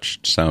you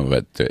touched some of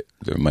it,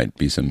 there might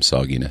be some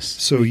sogginess.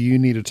 So you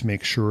needed to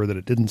make sure that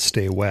it didn't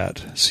stay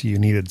wet. So you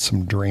needed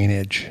some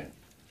drainage.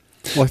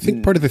 Well, I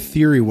think part of the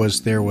theory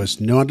was there was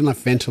not enough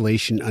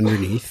ventilation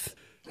underneath,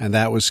 and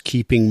that was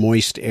keeping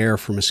moist air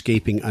from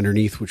escaping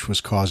underneath, which was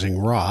causing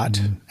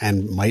rot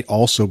and might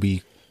also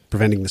be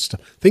preventing the stuff.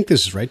 I think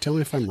this is right. Tell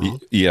me if I'm wrong.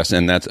 Yes,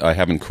 and I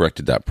haven't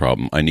corrected that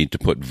problem. I need to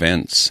put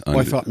vents.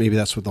 I thought maybe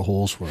that's what the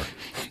holes were.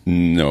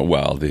 No,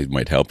 well, they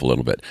might help a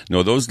little bit.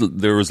 No,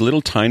 there was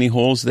little tiny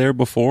holes there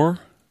before.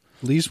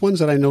 These ones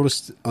that I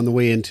noticed on the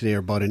way in today are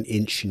about 1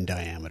 inch in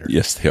diameter.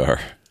 Yes, they are.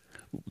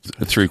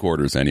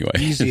 3/4 anyway.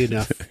 Easy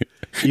enough.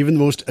 Even the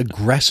most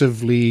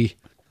aggressively...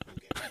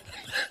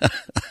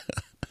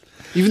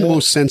 Even the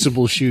most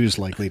sensible shoes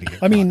likely to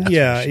get I mean, caught.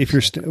 yeah, if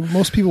you're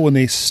most people when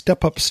they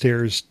step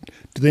upstairs,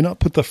 do they not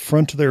put the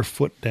front of their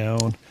foot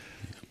down?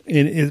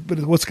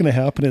 But what's going to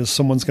happen is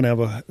someone's going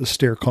to have a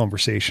stair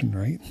conversation,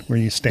 right? Where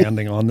you're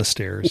standing on the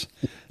stairs.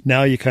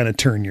 Now you kind of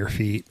turn your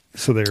feet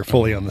so they're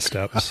fully on the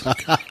steps.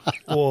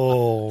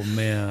 Oh,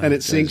 man. And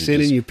it sinks in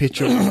and you pitch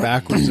over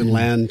backwards and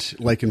land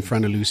like in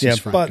front of Lucy's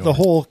front but door. the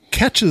hole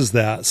catches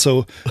that.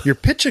 So you're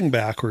pitching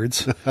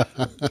backwards,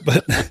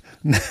 but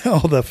now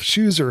the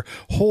shoes are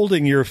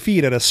holding your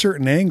feet at a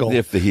certain angle.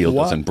 If the heel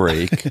doesn't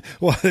break.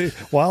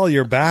 While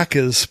your back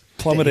is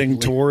plummeting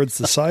towards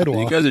the sidewalk.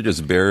 You guys are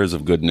just bearers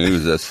of good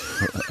news.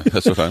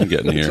 That's what I'm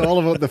getting It's here. all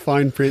about the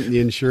fine print and the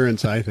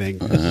insurance, I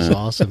think. This is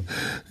awesome.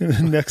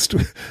 Next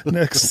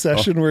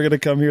session, we're going to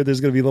come here.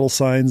 There's going to be little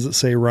signs that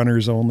say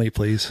runners only,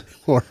 please.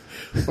 Or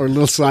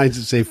little signs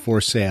that say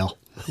for sale.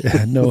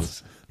 Yeah,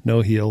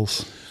 no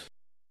heels.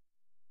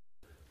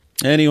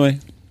 Anyway.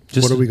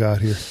 What do we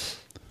got here?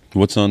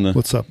 What's on the...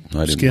 What's up?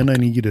 Skin, I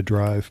need you to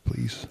drive,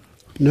 please.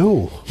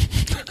 No.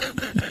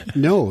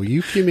 No,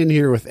 you came in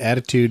here with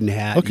attitude and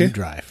hat. Okay. You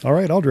drive. All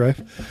right, I'll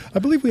drive. I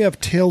believe we have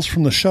Tales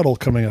from the Shuttle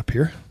coming up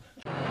here.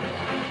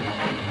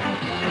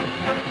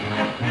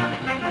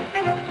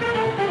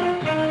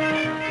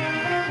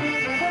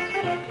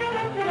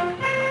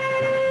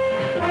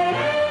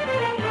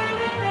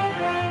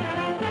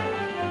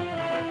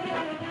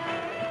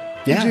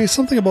 Yeah. DJ,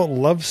 something about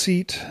love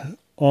seat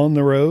on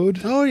the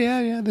road. Oh,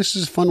 yeah. This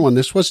is a fun one.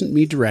 This wasn't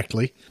me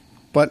directly,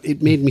 but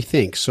it made me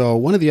think. So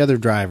one of the other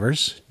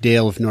drivers,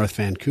 Dale of North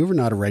Vancouver,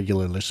 not a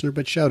regular listener,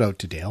 but shout out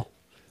to Dale.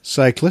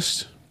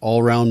 Cyclist,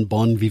 all-round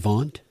bon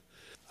vivant.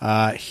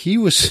 He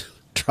was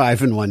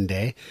driving one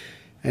day,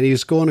 and he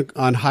was going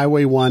on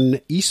Highway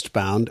 1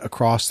 eastbound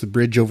across the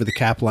bridge over the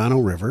Capilano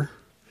River.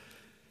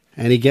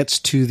 And he gets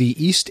to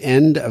the east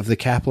end of the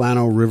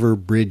Capilano River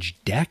Bridge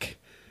deck,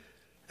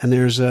 and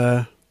there's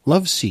a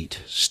love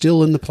seat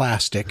still in the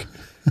plastic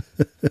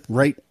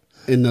right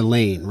in the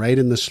lane, right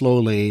in the slow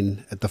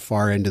lane at the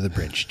far end of the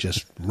bridge,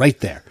 just right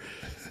there.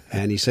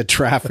 And he said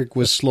traffic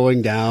was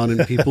slowing down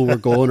and people were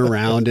going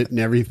around it and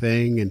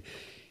everything. And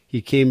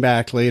he came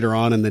back later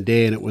on in the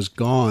day and it was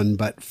gone.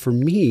 But for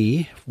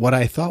me, what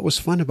I thought was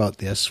fun about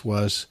this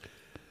was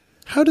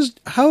how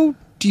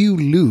do you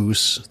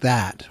lose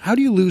that? How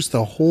do you lose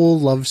the whole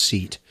love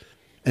seat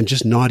and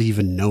just not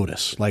even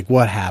notice? Like,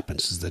 what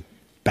happens? Does the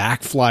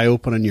back fly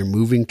open on your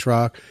moving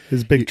truck?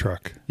 His big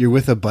truck. You're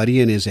with a buddy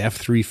in his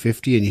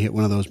F-350 and you hit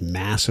one of those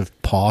massive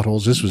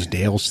potholes. This was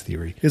Dale's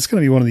theory. It's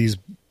going to be one of these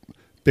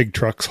big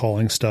trucks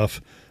hauling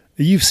stuff.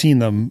 You've seen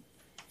them.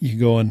 You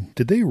going,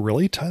 did they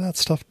really tie that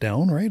stuff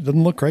down right? It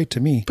doesn't look right to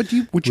me. But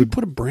would you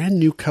put a brand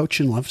new couch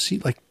and love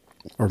seat,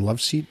 or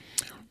love seat?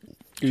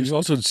 You've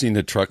also seen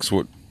the trucks.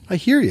 I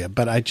hear you,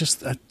 but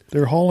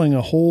they're hauling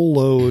a whole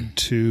load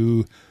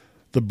to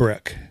the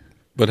brick.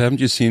 But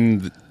haven't you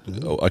seen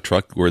a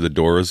truck where the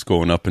door is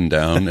going up and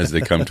down as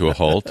they come to a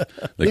halt?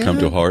 They come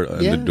to a halt,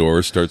 and the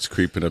door starts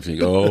creeping up. And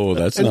you go, "Oh,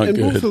 that's not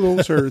good." Both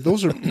of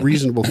those are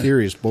reasonable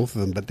theories, both of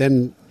them. But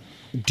then,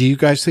 do you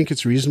guys think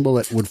it's reasonable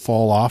that it would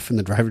fall off and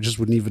the driver just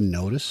wouldn't even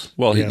notice?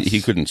 Well, Yes.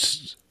 he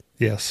couldn't.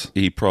 Yes.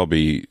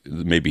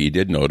 Maybe he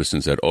did notice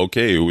and said,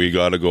 "Okay, we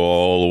got to go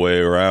all the way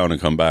around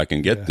and come back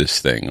and get this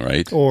thing,"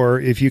 right? Or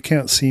if you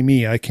can't see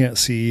me, I can't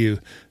see you.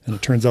 And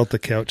it turns out the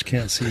couch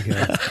can't see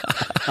him.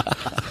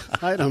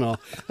 I don't know.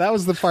 That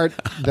was the part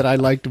that I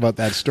liked about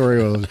that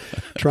story. Was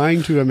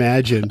trying to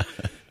imagine,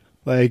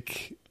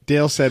 like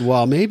Dale said,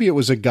 well, maybe it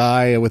was a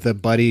guy with a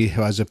buddy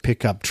who has a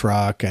pickup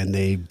truck and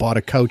they bought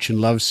a couch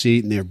and love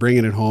seat and they were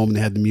bringing it home and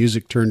they had the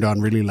music turned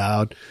on really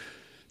loud.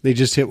 They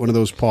just hit one of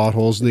those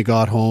potholes and they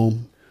got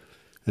home.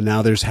 And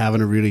now there's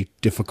having a really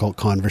difficult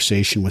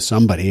conversation with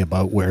somebody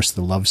about where's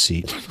the love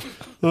seat.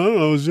 I don't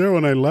know. I was there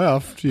when I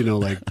left.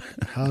 Like,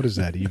 how does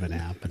that even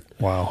happen?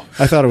 Wow.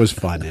 I thought it was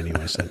fun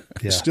anyway. So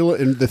Yeah. Still,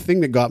 and the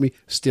thing that got me,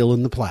 still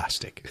in the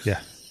plastic.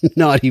 Yeah.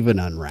 Not even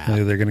unwrapped.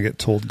 Maybe they're going to get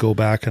told, go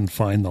back and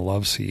find the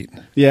love seat.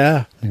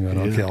 Yeah. You go,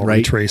 okay, I'll right,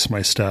 retrace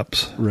my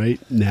steps. right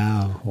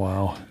now.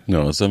 Wow.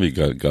 No, somebody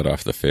got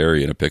off the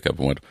ferry in a pickup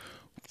and went,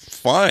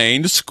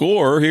 "Fine,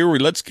 score here.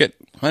 Let's get,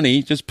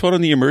 honey, just put on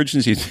the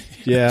emergency."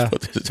 Yeah.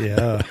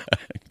 Yeah.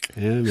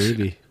 Yeah,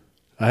 maybe.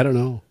 I don't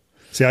know.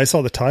 See, I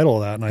saw the title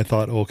of that and I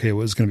thought, okay, it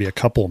was going to be a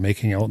couple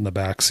making out in the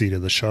back seat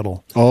of the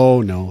shuttle.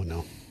 Oh, no.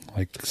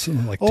 Like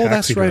Oh,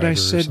 that's Taxi right. I Driver or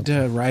said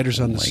something. Riders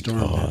on the my Storm.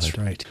 God. That's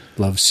right.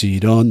 Love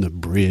seat on the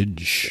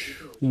bridge.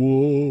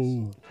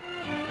 Whoa.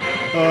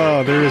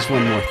 Oh, there is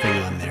one more thing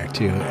on there,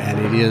 too. And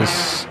it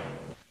is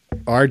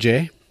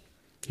RJ.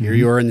 Here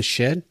you are in the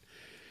shed.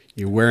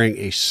 You're wearing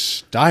a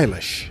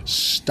stylish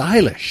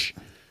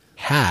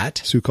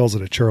hat. Sue calls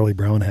it a Charlie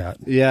Brown hat.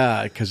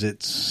 Yeah, because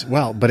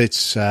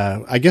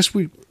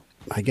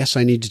I guess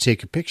I need to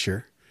take a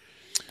picture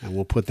and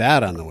we'll put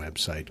that on the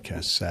website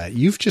because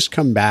you've just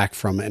come back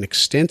from an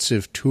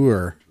extensive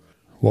tour.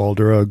 Wall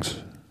drug.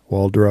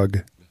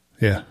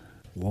 Yeah.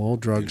 Wall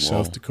Drug, Wall.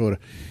 South Dakota.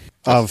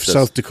 That's-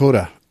 South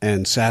Dakota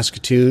and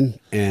Saskatoon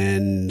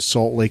and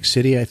Salt Lake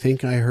City, I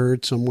think I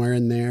heard somewhere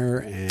in there,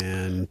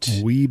 and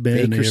We've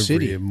been Baker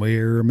City.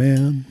 everywhere,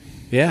 man.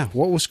 Yeah,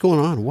 what was going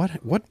on?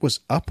 What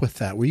was up with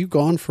that? Were you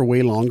gone for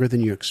way longer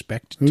than you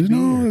expected to be?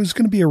 No, or- it was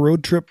going to be a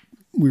road trip.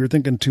 We were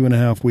thinking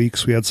 2.5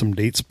 weeks. We had some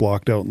dates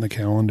blocked out in the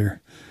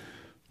calendar.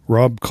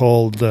 Rob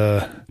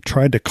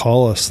tried to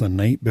call us the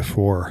night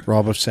before.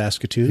 Rob of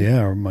Saskatoon?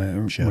 Yeah,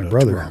 my Shout out to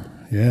brother. Rob.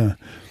 Yeah.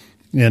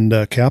 And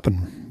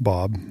Cap'n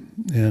Bob.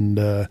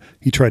 And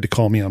he tried to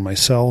call me on my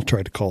cell,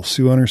 tried to call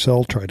Sue on her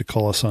cell, tried to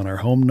call us on our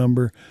home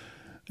number.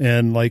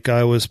 And like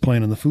I was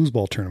playing in the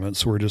foosball tournament,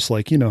 so we're just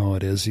like, you know how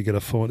it is. You get a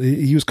phone.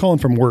 He was calling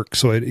from work,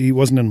 so he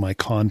wasn't in my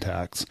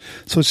contacts.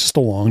 So it's just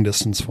a long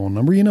distance phone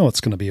number. You know,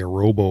 it's going to be a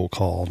robo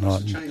call,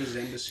 not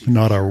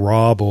a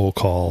robo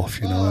call, if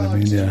you know what I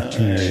mean. Yeah,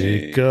 there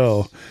you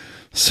go.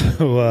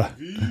 So,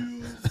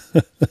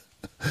 and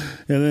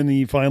then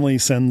he finally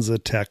sends a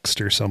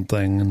text or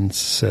something and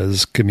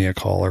says, "Give me a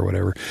call" or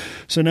whatever.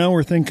 So now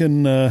we're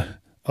thinking,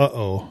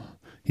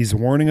 he's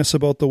warning us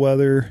about the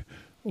weather.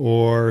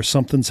 Or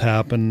something's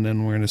happened,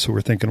 and we're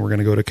thinking we're going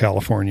to go to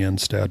California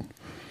instead.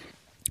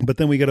 But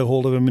then we get a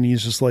hold of him, and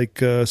he's just like,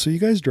 "So you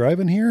guys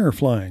driving here or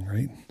flying,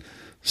 right?"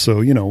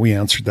 So we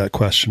answered that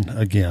question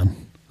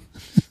again.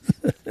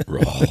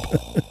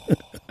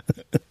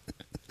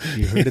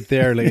 You heard it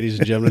there, ladies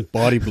and gentlemen.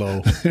 Body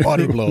blow.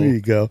 Body blow. There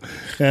you go.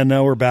 And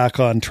now we're back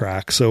on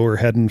track. So we're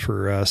heading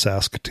for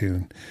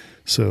Saskatoon.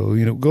 So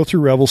go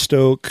through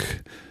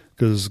Revelstoke,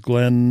 because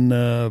Glenn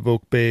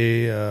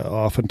Vokbay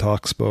often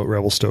talks about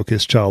Revelstoke,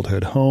 his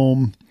childhood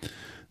home.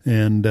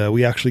 And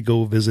we actually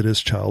go visit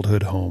his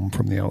childhood home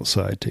from the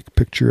outside, take a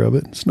picture of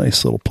it. It's a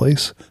nice little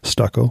place,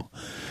 stucco.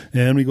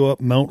 And we go up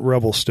Mount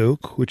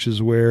Revelstoke, which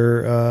is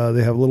where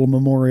they have a little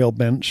memorial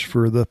bench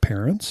for the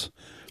parents,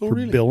 for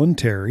really? Bill and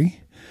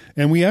Terry.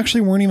 And we actually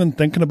weren't even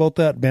thinking about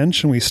that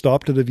bench, and we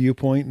stopped at a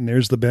viewpoint, and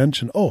there's the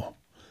bench, and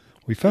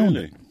we found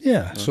it.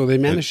 Yeah. So they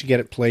managed to get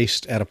it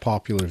placed at a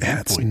popular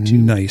That's a viewpoint, too.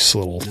 nice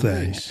little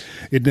thing.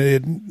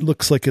 It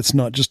looks like it's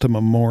not just a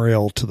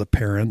memorial to the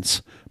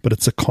parents, but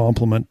it's a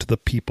compliment to the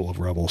people of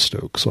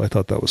Revelstoke. So I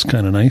thought that was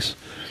kind of nice.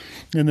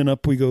 And then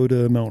up we go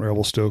to Mount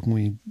Revelstoke,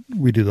 and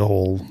we do the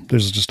whole,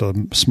 there's just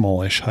a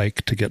smallish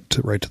hike to get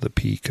to right to the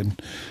peak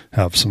and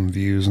have some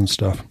views and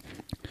stuff.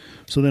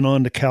 So then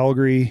on to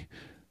Calgary.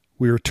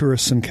 We were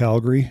tourists in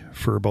Calgary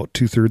for about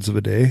 2/3 of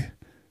a day.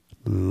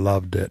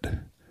 Loved it.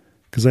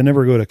 Because I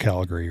never go to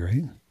Calgary,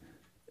 right?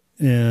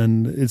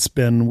 And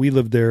we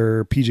lived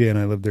there, PJ and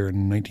I lived there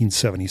in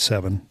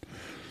 1977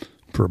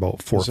 for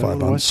about 4 or 5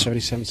 months.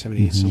 77,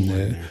 78,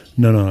 somewhere in there.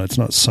 No, it's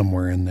not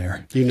somewhere in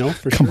there. You know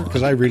for sure?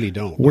 Because I really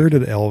don't. When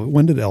did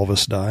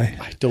Elvis die?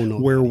 I don't know.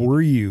 Where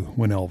were you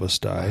when Elvis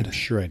died? I'm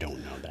sure I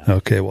don't know that.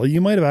 Okay, well,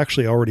 you might have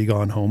actually already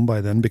gone home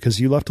by then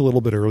because you left a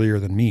little bit earlier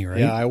than me, right?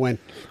 Yeah, I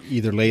went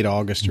either late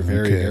August or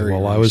very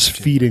well, early I was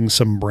September. feeding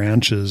some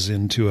branches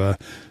into a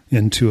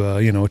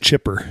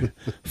chipper,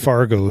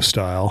 Fargo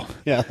style.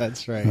 Yeah,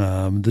 that's right.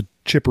 The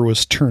chipper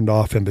was turned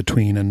off in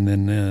between, and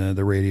then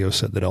the radio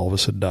said that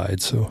Elvis had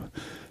died. So,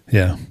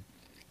 yeah.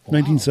 Wow.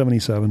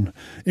 1977.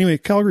 Anyway,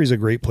 Calgary's a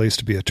great place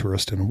to be a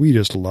tourist in. We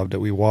just loved it.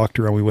 We walked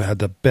around. We had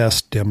the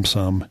best dim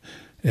sum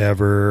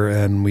ever,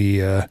 and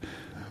we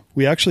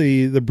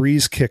actually, the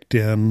breeze kicked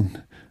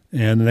in,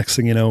 and the next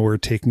thing you know, we're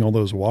taking all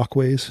those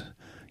walkways,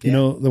 you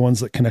know, the ones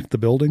that connect the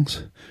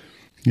buildings.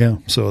 Yeah,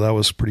 so that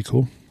was pretty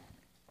cool.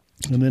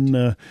 And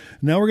then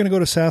now we're going to go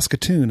to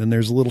Saskatoon, and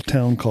there's a little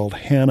town called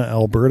Hanna,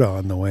 Alberta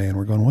on the way, and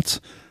we're going,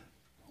 what's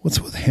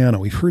with Hanna?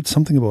 We've heard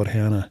something about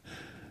Hanna.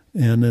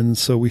 And then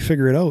so we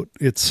figure it out.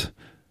 It's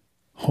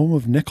home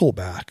of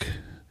Nickelback.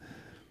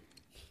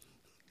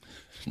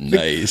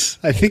 Nice.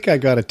 I think I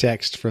got a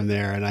text from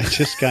there, and I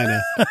just kind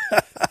of...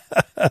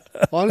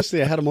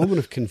 Honestly, I had a moment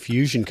of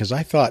confusion because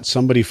I thought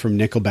somebody from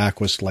Nickelback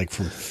was like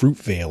from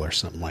Fruitvale or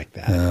something like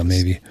that.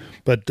 Maybe.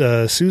 But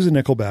Sue's a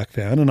Nickelback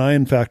fan, and I,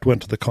 in fact,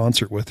 went to the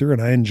concert with her,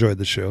 and I enjoyed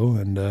the show.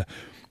 And I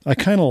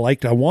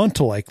want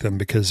to like them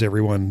because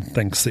everyone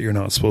thinks that you're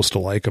not supposed to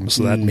like them,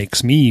 so that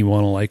makes me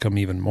want to like them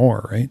even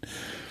more, right?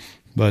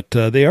 But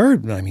they're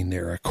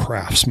a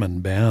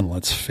craftsman band,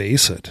 let's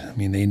face it. I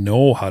mean, they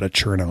know how to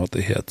churn out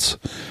the hits.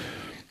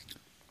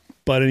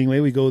 But anyway,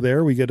 we go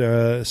there. We get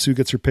Sue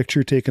gets her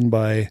picture taken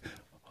by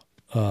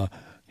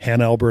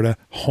Hanna, Alberta,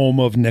 home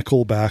of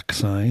Nickelback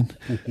sign.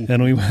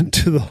 And we went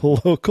to the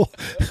local,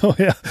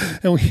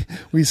 and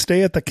we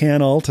stay at the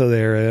Can Alta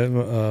there,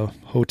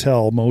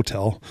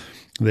 motel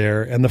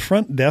there, and the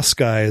front desk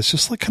guy is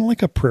just kind of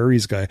like a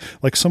prairies guy,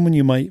 like someone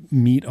you might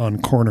meet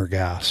on Corner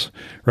Gas,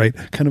 right?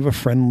 Kind of a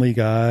friendly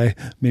guy,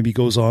 maybe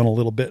goes on a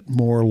little bit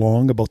more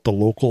long about the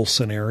local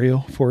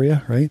scenario for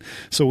you, right?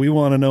 So we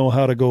want to know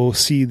how to go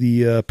see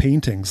the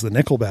paintings, the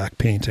Nickelback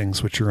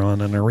paintings, which are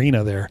on an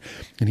arena there,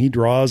 and he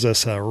draws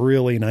us a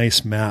really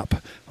nice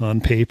map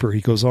on paper. He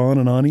goes on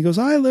and on. He goes,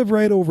 I live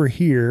right over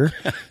here,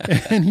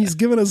 and he's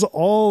given us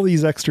all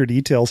these extra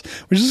details,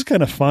 which is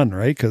kind of fun,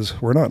 right?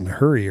 Because we're not in a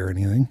hurry or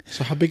anything.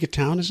 So how big a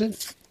town is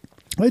it?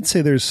 I'd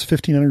say there's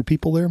 1,500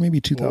 people there, maybe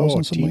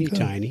 2,000, something like that.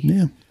 Tiny.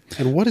 Yeah.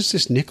 And what is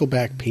this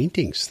Nickelback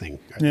paintings thing?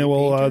 Yeah,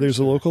 well, there's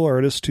a local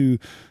artist who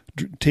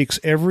takes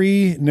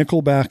every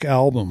Nickelback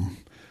album,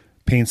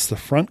 paints the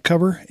front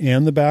cover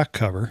and the back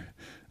cover,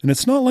 and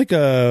it's not like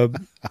a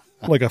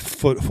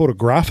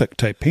photographic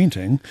type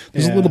painting.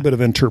 There's a little bit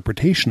of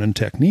interpretation and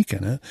technique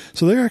in it,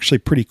 so they're actually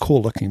pretty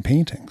cool looking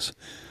paintings.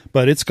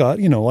 But it's got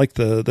like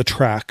the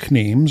track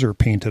names are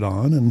painted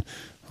on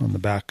the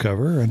back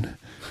cover, and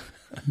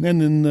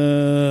then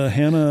the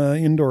Hanna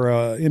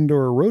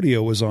indoor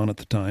rodeo was on at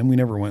the time. We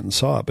never went and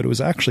saw it, but it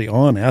was actually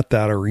on at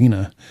that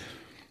arena.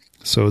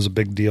 So it was a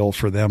big deal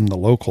for them, the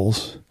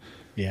locals.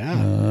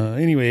 Yeah.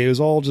 Anyway, it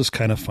was all just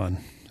kind of fun.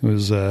 It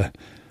was, had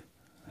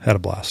a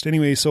blast.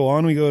 Anyway, so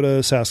on we go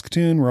to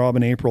Saskatoon. Rob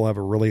and April have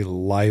a really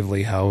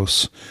lively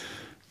house.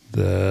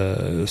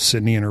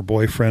 Sydney and her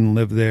boyfriend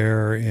live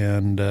there,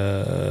 and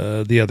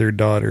the other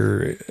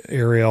daughter,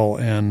 Ariel,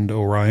 and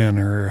Orion,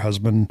 her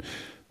husband,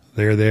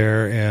 they're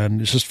there,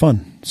 and it's just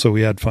fun. So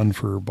we had fun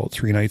for about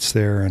 3 nights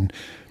there, and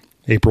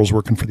April's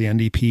working for the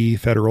NDP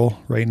federal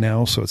right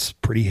now, so it's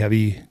pretty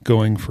heavy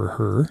going for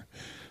her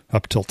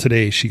up till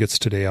today. She gets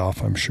today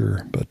off, I'm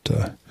sure.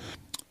 But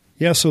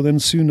yeah, so then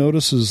Sue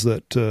notices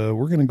that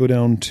we're going to go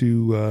down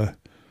to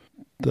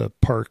the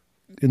park.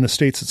 In the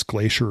States, it's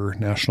Glacier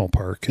National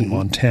Park in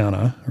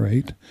Montana,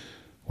 right?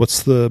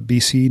 What's the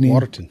BC name?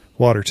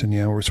 Waterton,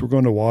 yeah. So we're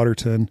going to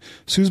Waterton.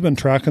 Sue's been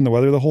tracking the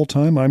weather the whole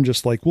time. I'm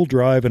just like, we'll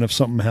drive, and if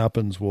something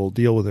happens, we'll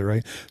deal with it,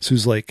 right?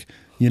 Sue's like,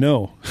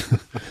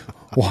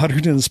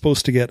 Waterton is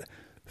supposed to get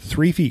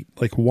 3 feet,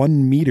 like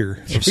 1 meter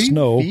of 3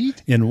 snow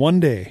feet? in one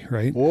day,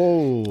 right?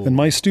 Whoa. And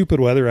my stupid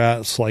weather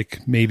app's like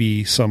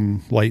maybe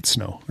some light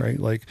snow, right?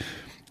 Like,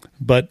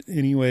 but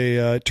anyway,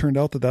 it turned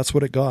out that that's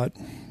what it got.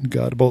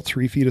 Got about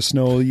 3 feet of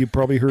snow. You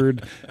probably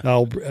heard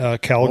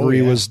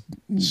Calgary was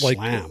like,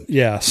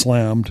 Slammed.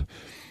 Slammed.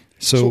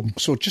 So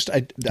just, I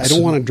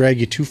don't want to drag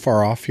you too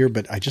far off here,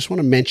 but I just want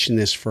to mention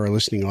this for our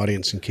listening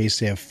audience in case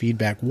they have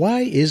feedback.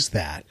 Why is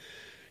that?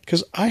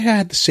 Because I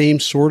had the same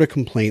sort of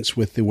complaints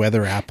with the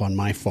weather app on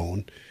my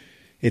phone.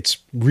 It's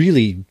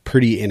really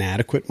pretty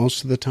inadequate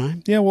most of the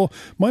time. yeah, well,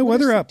 my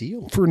weather app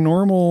deal? for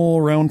normal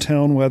around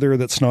town weather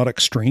that's not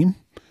extreme,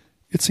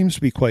 it seems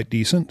to be quite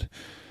decent.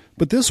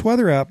 But this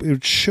weather app, it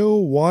would show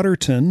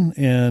Waterton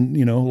and,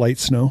 light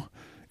snow.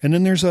 And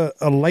then there's a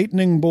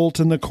lightning bolt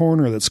in the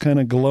corner that's kind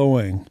of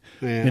glowing,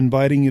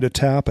 inviting you to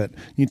tap it.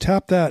 You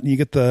tap that and you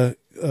get the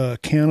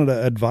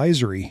Canada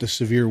advisory. The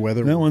severe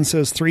weather. That one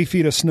says 3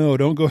 feet of snow.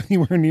 Don't go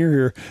anywhere near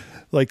here.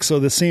 Like, so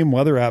the same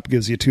weather app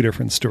gives you two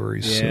different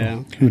stories. Yeah.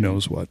 So who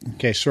knows what.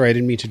 Okay, sorry, I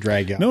didn't mean to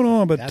drag you.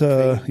 No, but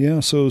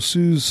so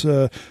Sue's,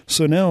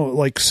 so now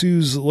like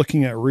Sue's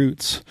looking at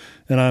routes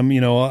and I'm,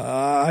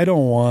 I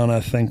don't want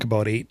to think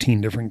about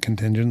 18 different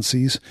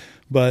contingencies,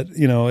 but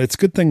it's a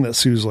good thing that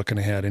Sue's looking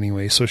ahead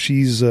anyway. So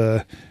she's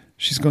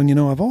going,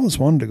 I've always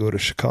wanted to go to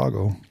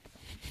Chicago.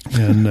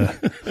 And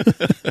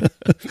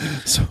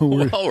so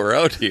while we're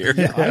out here,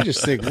 I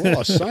just think,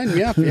 well, sign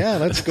me up. Yeah,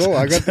 let's go.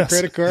 I got the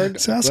credit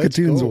card.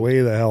 Saskatoon's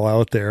way the hell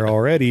out there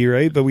already,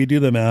 right? But we do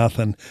the math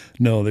and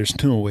no,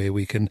 there's no way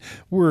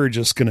we're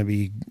just going to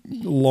be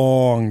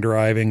long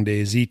driving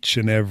days each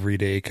and every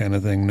day kind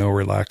of thing. No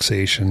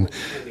relaxation.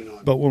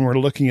 But when we're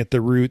looking at the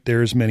route,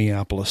 there's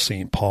Minneapolis,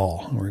 St.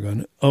 Paul. And we're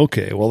going,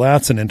 okay, well,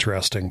 that's an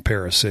interesting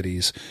pair of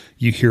cities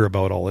you hear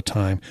about all the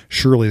time.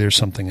 Surely there's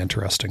something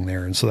interesting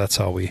there. And so that's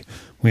how we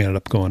ended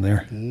up going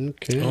there.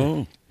 Okay.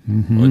 Oh,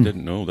 well, I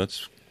didn't know.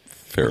 That's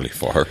fairly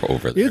far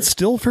over there. It's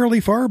still fairly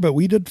far, but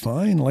we did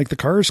fine. Like the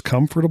car's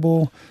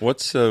comfortable.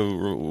 What's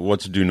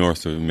due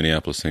north of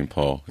Minneapolis, St.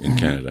 Paul in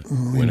Canada?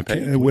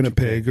 Winnipeg?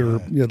 Winnipeg, or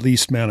at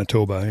least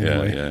Manitoba.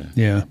 Anyway.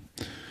 Yeah.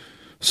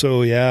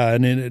 So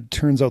and it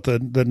turns out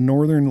that the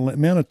northern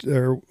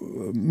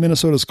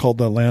Minnesota is called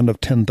the land of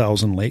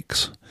 10,000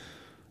 lakes,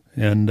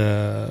 and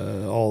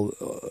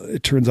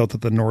it turns out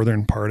that the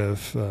northern part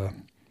of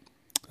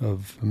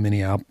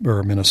Minneapolis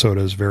or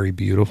Minnesota is very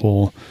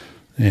beautiful.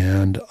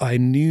 And I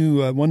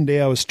knew one day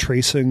I was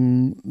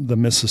tracing the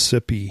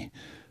Mississippi,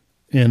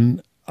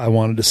 and I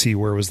wanted to see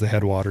where was the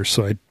headwaters.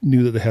 So I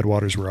knew that the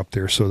headwaters were up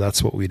there. So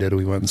that's what we did.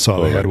 We went and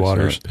saw the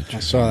headwaters. I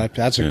saw that.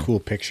 That's a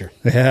cool picture.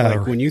 Yeah.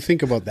 Like when you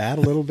think about that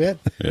a little bit,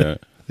 Yeah.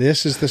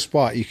 This is the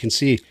spot. You can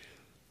see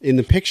in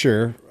the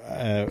picture,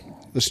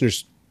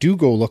 listeners, do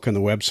go look on the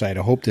website.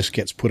 I hope this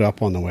gets put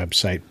up on the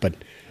website. But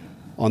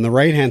on the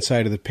right-hand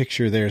side of the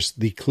picture, there's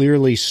the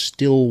clearly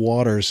still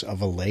waters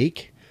of a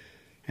lake.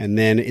 And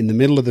then in the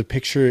middle of the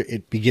picture,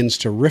 it begins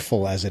to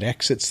riffle as it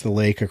exits the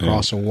lake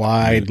across a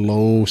wide,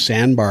 low,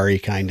 sandbar-y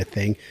kind of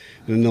thing.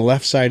 And on the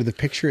left side of the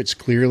picture, it's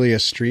clearly a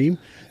stream.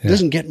 It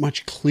doesn't get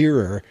much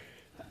clearer.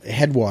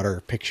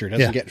 Headwater picture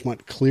doesn't get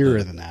much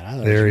clearer than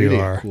that. There really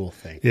you are. A cool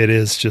thing. It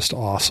is just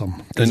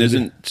awesome. And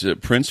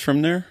isn't Prince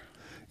from there?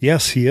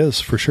 Yes, he is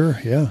for sure.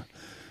 Yeah.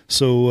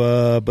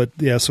 So,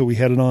 so we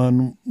headed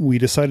on. We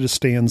decided to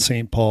stay in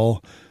St.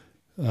 Paul.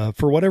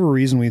 For whatever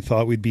reason, we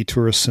thought we'd be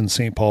tourists in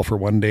St. Paul for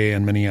one day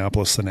and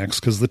Minneapolis the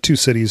next, because the two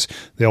cities,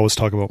 they always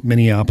talk about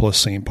Minneapolis,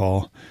 St.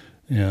 Paul,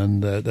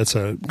 and that's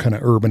a kind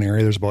of urban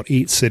area. There's about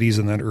 8 cities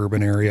in that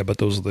urban area, but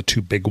those are the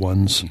two big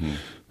ones.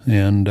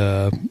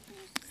 Mm-hmm.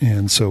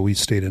 And so we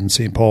stayed in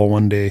St. Paul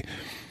one day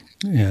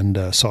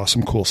and saw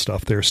some cool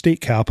stuff there.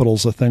 State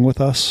capital's a thing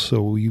with us,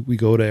 so we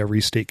go to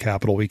every state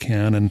capital we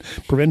can, and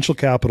provincial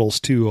capitals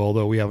too,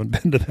 although we haven't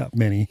been to that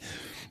many.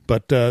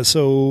 But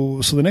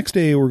so the next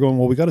day we're going,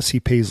 well, we got to see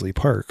Paisley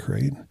Park,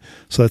 right?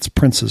 So that's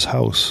Prince's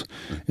house.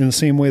 In the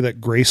same way that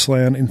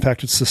Graceland, in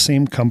fact, it's the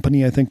same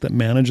company, I think, that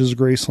manages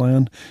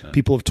Graceland.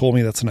 People have told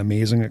me that's an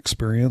amazing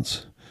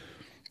experience.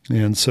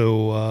 And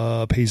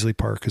so Paisley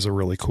Park is a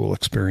really cool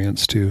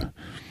experience too.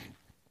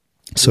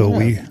 So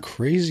what a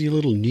crazy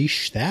little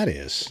niche that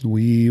is.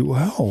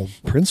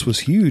 Prince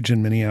was huge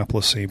in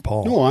Minneapolis, St.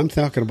 Paul. No, I'm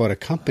talking about a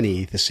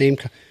company, the same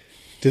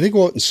do they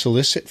go out and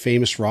solicit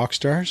famous rock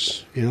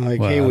stars?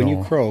 Hey, when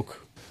you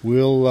croak,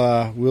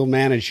 we'll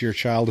manage your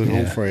childhood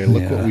home for you.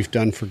 Look what we've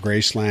done for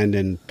Graceland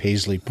and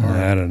Paisley Park.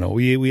 I don't know.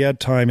 We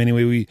had time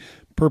anyway. We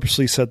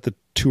purposely set the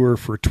tour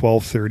for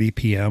 12:30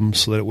 p.m.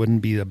 so that it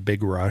wouldn't be a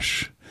big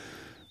rush.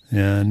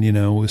 And,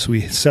 so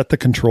we set the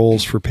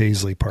controls for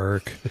Paisley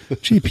Park.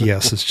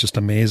 GPS is just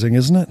amazing,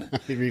 isn't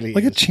it? It really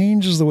is. It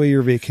changes the way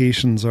your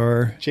vacations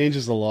are.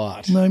 Changes a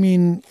lot. I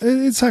mean,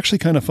 it's actually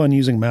kind of fun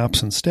using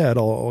maps instead.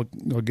 I'll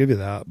give you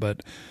that.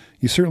 But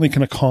you certainly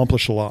can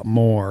accomplish a lot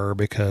more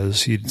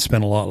because you'd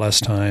spend a lot less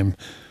time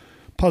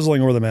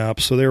puzzling over the map.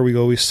 So there we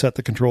go. We set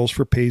the controls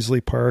for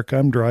Paisley Park.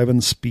 I'm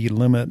driving speed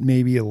limit,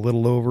 maybe a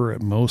little over,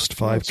 at most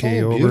 5K it's all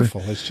over.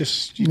 beautiful. It's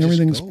just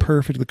everything's just go.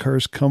 perfect. The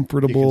car's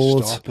comfortable. You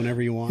can stop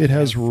whenever you want. It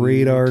has have food.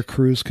 radar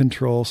cruise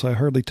control, so I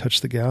hardly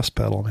touch the gas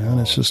pedal, man.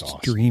 It's just awesome.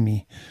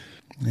 dreamy.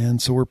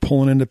 And so we're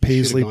pulling into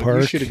Paisley You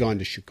Park. should have gone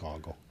to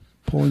Chicago.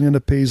 Pulling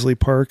into Paisley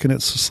Park, and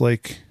it's just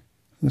like,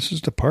 this is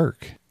just a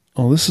park.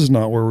 Oh, this is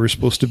not where we're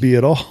supposed to be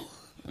at all.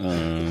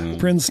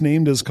 Prince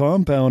named his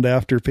compound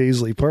after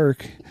Paisley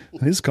Park.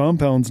 His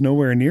compound's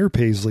nowhere near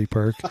Paisley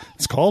Park.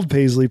 It's called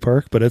Paisley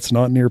Park, but it's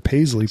not near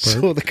Paisley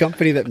Park. So the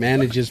company that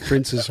manages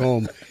Prince's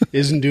home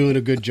isn't doing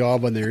a good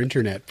job on their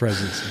internet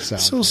presence. It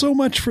sounds So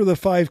much for the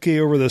 5K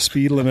over the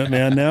speed limit,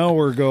 man. Now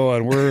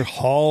we're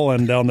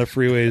hauling down the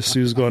freeways.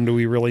 Sue's going, do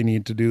we really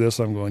need to do this?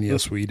 I'm going,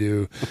 yes, we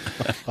do.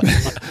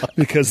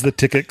 Because the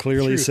ticket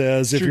clearly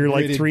says if you're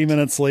like 3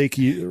 minutes late,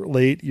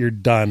 you're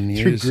done.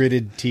 through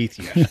gritted teeth.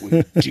 Yes,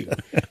 we do.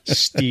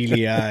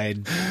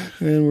 Steely-eyed.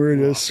 And we're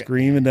just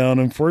screaming down.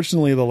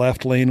 Unfortunately, the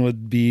left lane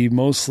would be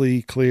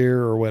mostly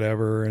clear or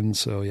whatever. And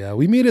so, yeah,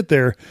 we made it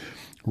there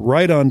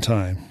right on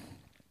time.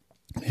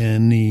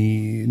 And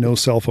no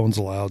cell phones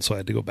allowed. So I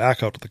had to go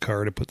back out to the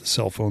car to put the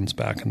cell phones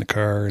back in the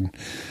car.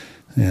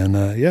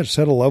 And just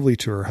had a lovely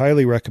tour.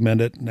 Highly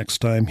recommend it next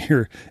time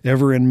you're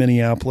ever in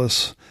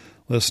Minneapolis.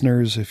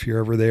 Listeners, if you're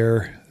ever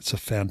there, it's a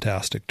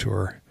fantastic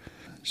tour.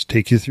 Just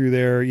take you through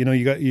there. You know,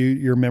 you got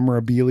your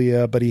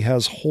memorabilia, but he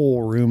has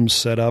whole rooms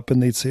set up,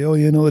 and they'd say, "Oh,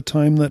 you know, the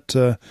time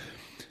that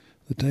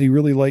he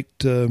really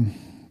liked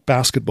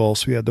basketball,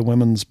 so we had the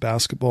women's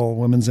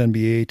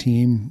NBA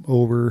team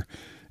over,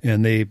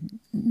 and they,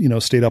 you know,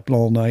 stayed up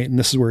all night, and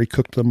this is where he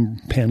cooked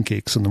them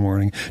pancakes in the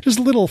morning." Just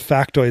little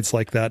factoids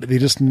like that. They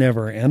just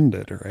never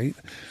ended, right?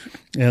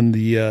 And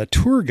the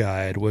tour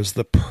guide was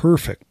the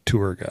perfect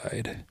tour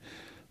guide.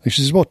 Like,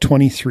 she's about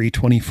 23,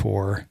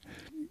 24.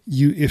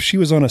 If she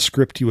was on a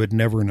script, you would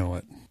never know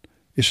it.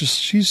 It's just,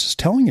 she's just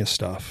telling you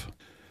stuff.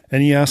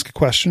 And you ask a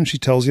question, she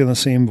tells you in the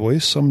same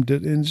voice. And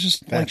it's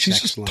just like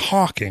she's excellent. Just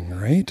talking,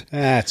 right?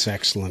 That's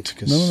excellent.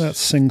 None of that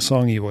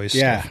sing-songy voice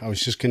Yeah, stuff. I was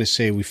just going to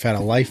say we've had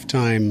a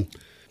lifetime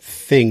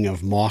thing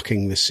of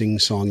mocking the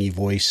sing-songy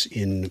voice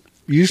in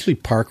usually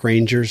park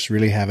rangers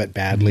really have it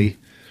badly.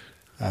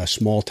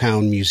 Small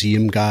town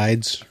museum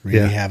guides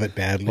really have it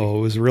badly. Oh,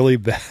 it was really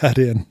bad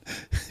in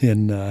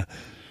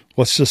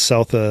what's just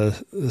south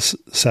of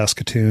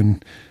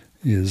Saskatoon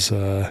is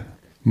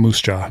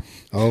Moose Jaw.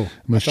 Oh,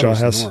 Moose Jaw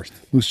has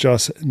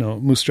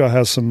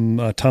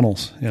some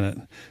tunnels in it,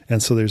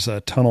 and so there's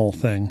a tunnel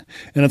thing,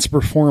 and it's a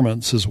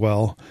performance as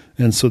well.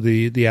 And so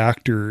the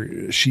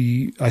actor,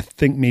 I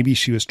think maybe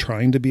she was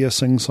trying to be a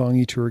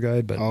sing-songy tour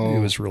guide, but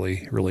it was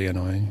really, really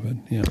annoying. But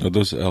yeah, Are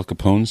those Al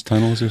Capone's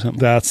tunnels or something?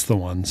 that's the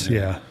ones.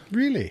 Yeah.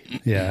 Really?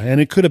 Yeah,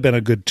 and it could have been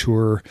a good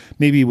tour,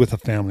 maybe with a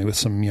family with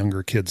some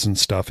younger kids and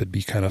stuff. It'd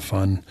be kind of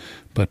fun.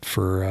 But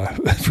for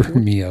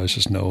me, I was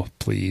just, no,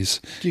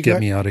 please get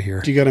me out of here.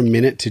 Do you got a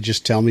minute to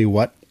just tell me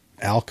what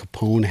Al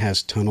Capone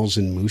has tunnels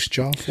in Moose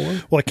Jaw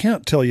for? Well, I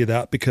can't tell you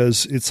that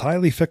because it's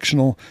highly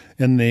fictional,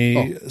 and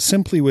they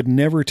simply would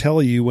never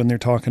tell you when they're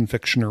talking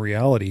fiction or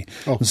reality.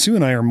 And Sue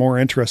and I are more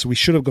interested. We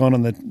should have gone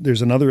on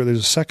there's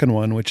a second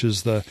one, which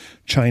is the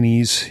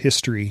Chinese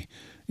history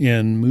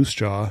in Moose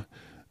Jaw.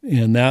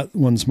 And that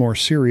one's more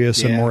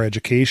serious and more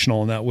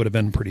educational, and that would have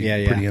been pretty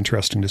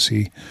interesting to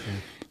see.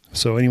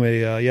 So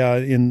anyway,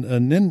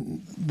 and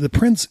then the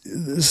Prince,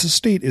 this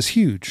estate is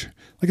huge.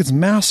 Like, it's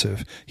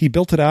massive. He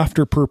built it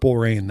after Purple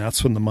Rain.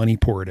 That's when the money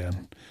poured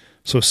in.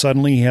 So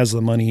suddenly he has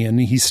the money, and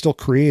he's still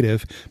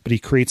creative, but he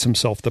creates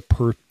himself the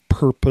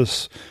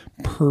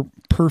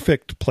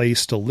perfect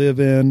place to live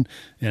in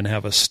and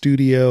have a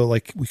studio.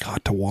 Like, we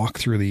got to walk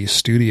through these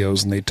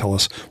studios, and they'd tell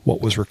us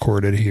what was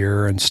recorded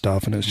here and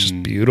stuff, and it's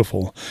just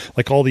beautiful.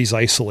 Like, all these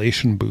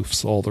isolation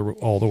booths all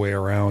the way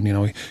around. You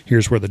know,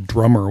 here's where the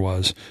drummer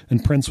was,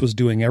 and Prince was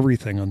doing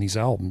everything on these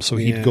albums. So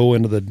he'd go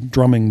into the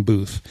drumming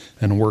booth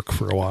and work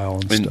for a while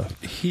and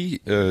stuff. He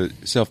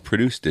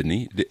self-produced, didn't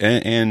he?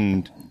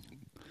 And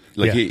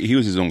he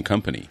was his own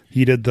company.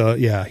 He did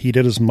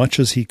as much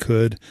as he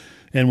could.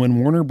 And when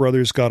Warner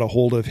Brothers got a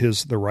hold of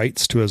the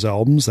rights to his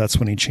albums, that's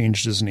when he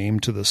changed his name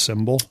to the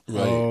symbol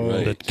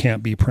that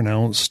can't be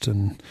pronounced.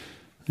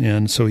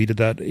 And so he did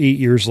that. 8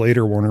 years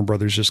later, Warner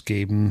Brothers just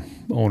gave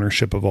him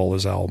ownership of all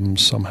his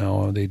albums.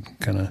 Somehow they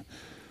kind of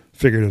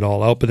figured it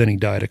all out, but then he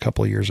died a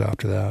couple of years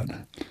after that.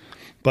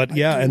 But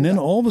and then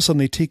all of a sudden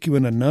they take you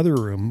in another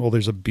room. Well,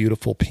 there's a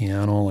beautiful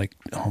piano, like,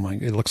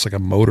 it looks like a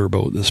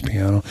motorboat, this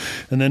piano.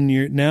 And then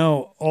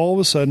all of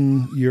a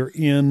sudden you're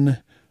in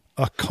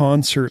a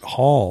concert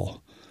hall,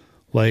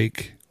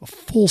 like a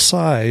full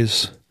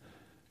size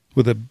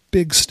with a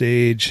big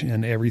stage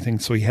and everything.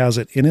 So he has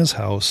it in his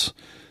house.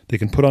 They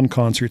can put on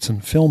concerts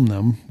and film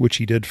them, which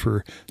he did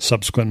for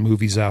subsequent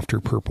movies after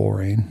Purple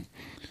Rain.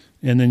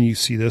 And then you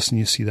see this and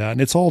you see that.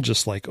 And it's all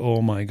just like,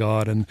 oh my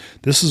God. And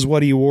this is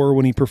what he wore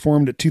when he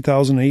performed at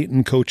 2008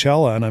 in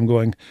Coachella. And I'm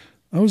going,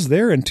 I was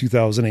there in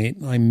 2008.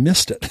 I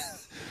missed it.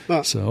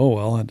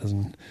 So, that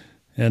doesn't...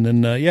 And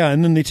then,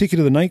 and then they take you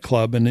to the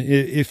nightclub. And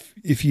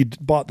if you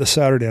bought the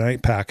Saturday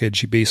night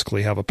package, you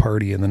basically have a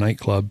party in the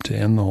nightclub to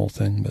end the whole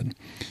thing. But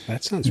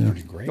that sounds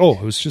pretty great. Oh,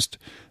 it was just,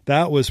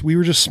 we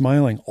were just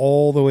smiling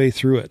all the way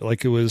through it.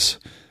 Like it was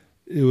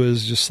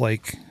just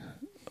like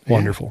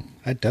wonderful.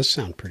 That does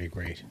sound pretty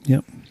great.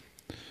 Yep.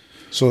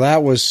 So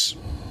that was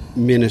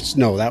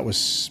that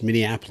was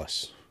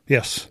Minneapolis.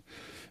 Yes.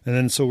 And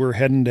then so we're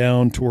heading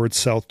down towards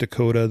South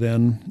Dakota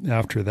then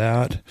after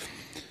that.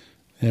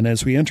 And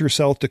as we enter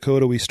South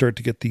Dakota, we start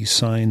to get these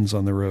signs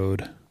on the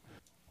road.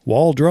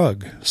 Wall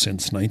Drug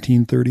since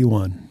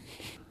 1931.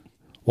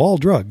 Wall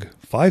Drug,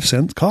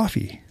 5-cent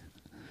coffee.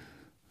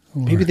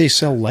 Maybe they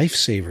sell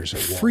lifesavers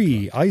at Wall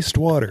Free iced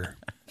water.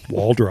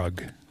 Wall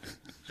Drug.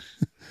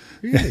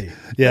 Really?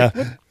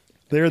 Yeah.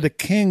 They're the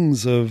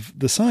kings of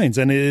the signs.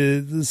 And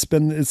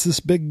it's this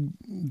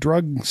big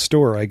drug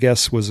store, I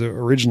guess, was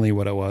originally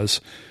what it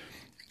was.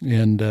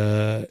 And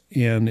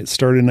it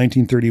started in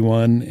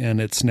 1931,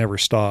 and it's never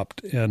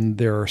stopped. And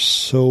there are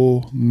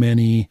so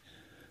many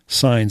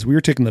signs. We were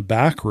taking the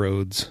back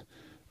roads,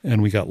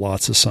 and we got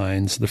lots of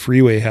signs. The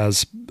freeway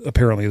has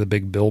apparently the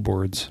big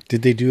billboards.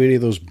 Did they do any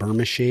of those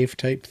Burma shave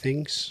type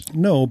things?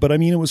 No, but I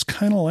mean, it was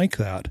kind of like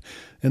that.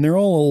 And they're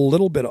all a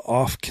little bit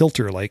off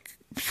kilter, like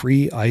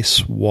free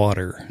ice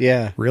water.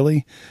 Yeah.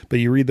 Really? But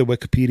you read the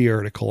Wikipedia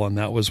article, and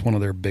that was one of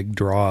their big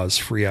draws,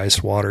 free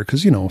ice water,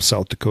 because,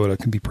 South Dakota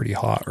can be pretty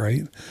hot,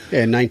 right?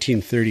 Yeah, in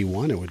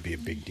 1931, it would be a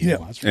big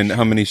deal. Yeah. And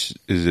how many, is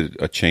it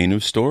a chain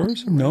of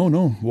stores?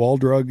 No. Wall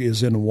Drug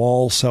is in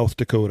Wall, South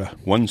Dakota.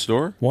 One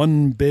store?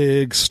 One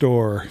big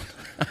store.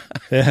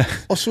 Yeah.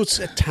 Oh, so it's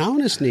a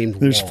town is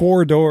named There's Wall.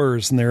 4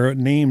 doors, and they're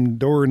named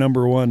door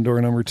number 1, door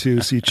number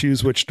 2, so you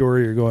choose which door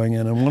you're going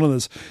in. And one of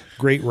those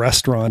great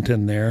restaurant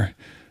in there.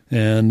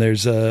 And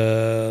there's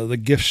the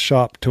gift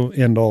shop to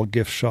end all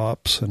gift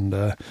shops,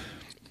 and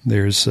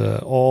there's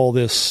all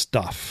this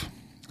stuff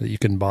that you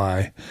can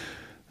buy.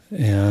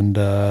 And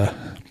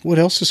what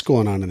else is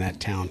going on in that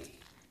town?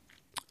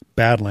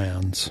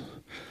 Badlands.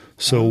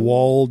 So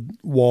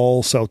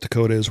Wall, South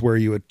Dakota is where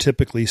you would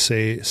typically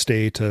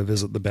stay to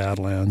visit the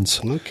Badlands.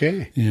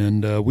 Okay.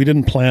 And we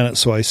didn't plan it,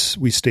 so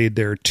we stayed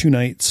there 2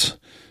 nights,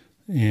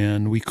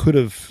 and we could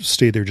have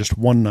stayed there just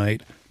 1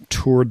 night,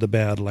 toured the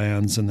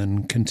Badlands, and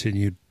then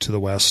continued to the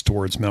west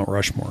towards Mount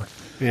Rushmore.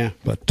 Yeah.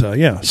 But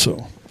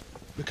so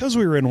because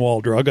we were in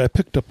Wall Drug, I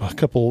picked up a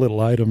couple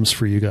little items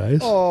for you guys.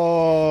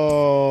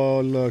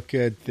 Oh, look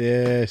at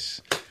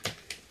this.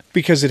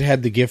 Because it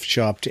had the gift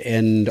shop to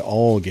end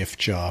all gift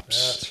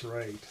shops. That's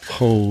right.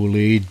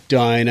 Holy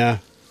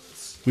Dinah.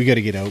 We got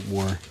to get out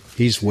more.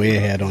 He's way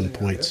ahead on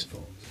points.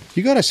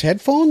 You got us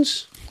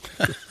headphones?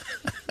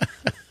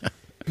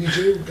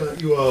 PJ,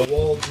 got you a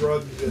Wall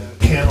Drug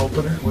can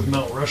opener with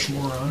Mount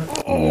Rushmore on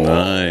it. Oh.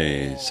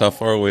 Nice. How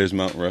far away is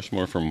Mount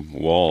Rushmore from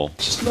Wall?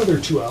 Just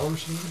another 2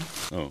 hours.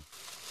 Maybe. Oh.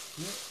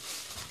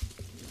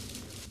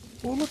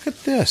 Oh, look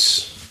at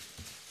this.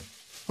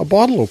 A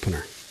bottle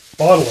opener.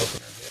 Bottle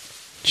opener.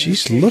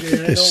 Jeez, PJ, look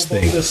at this I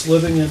know thing. about this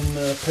living in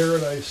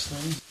paradise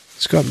thing.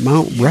 It's got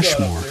Mount You got up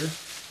Rushmore. there,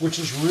 which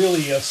is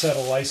really a set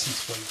of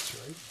license plates,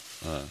 right?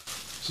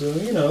 So,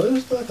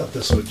 I thought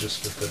this would just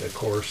fit the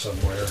decor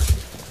somewhere.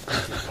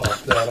 Pop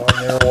that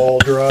on there, Wall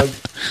Drug.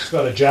 It's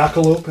got a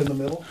jackalope in the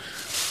middle.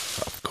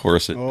 Of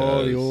course it Oh,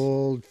 does. the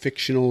old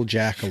fictional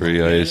jackalope.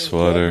 Free ice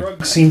Wall water.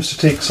 Drug seems to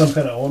take some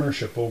kind of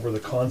ownership over the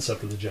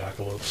concept of the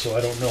jackalope, so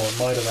I don't know. It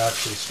might have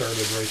actually started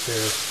right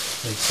there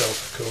in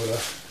South Dakota.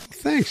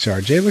 Thanks,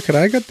 RJ. Look at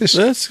I got this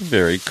That's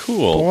very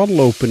cool.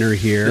 bottle opener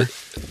here.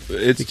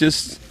 It's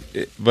just,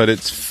 but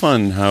it's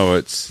fun how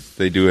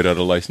they do it out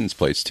of license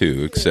plates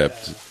too,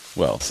 except,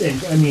 well, Same.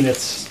 I mean,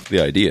 it's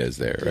the idea is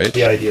there, right?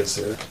 the idea's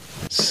there.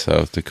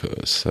 South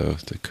Dakota.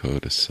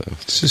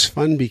 This is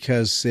fun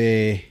because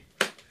here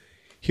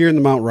in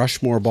the Mount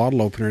Rushmore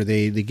bottle opener,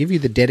 they give you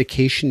the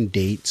dedication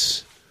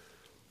dates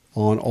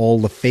on all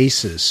the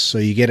faces, so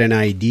you get an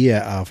idea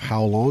of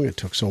how long it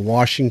took. So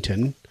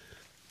Washington,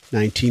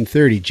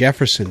 1930.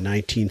 Jefferson,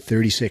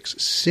 1936.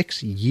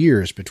 6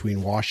 years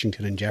between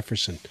Washington and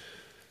Jefferson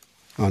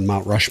on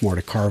Mount Rushmore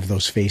to carve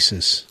those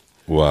faces.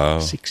 Wow.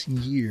 6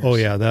 years. Oh,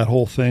 yeah, that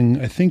whole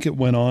thing, I think it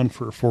went on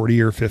for 40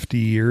 or 50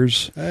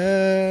 years.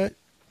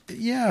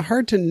 Yeah,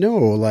 hard to know.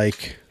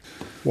 Like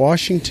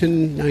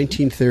Washington,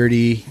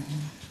 1930,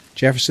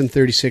 Jefferson,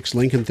 36,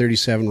 Lincoln,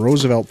 37,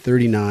 Roosevelt,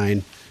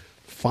 39.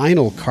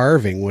 Final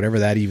carving, whatever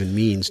that even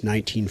means,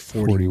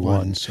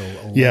 1941. So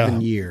 11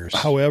 years.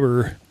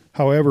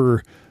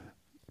 However,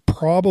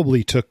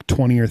 probably took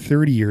 20 or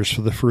 30 years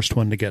for the first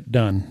one to get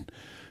done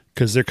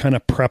because they're kind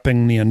of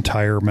prepping the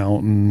entire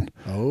mountain.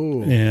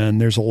 Oh.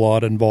 And there's a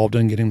lot involved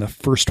in getting the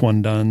first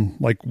one done,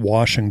 like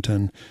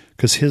Washington,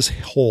 because his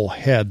whole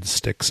head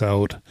sticks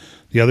out.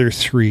 The other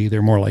 3,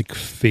 they're more like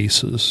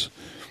faces.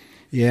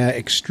 Yeah,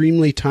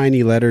 extremely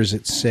tiny letters.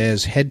 It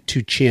says head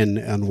to chin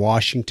on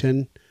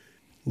Washington.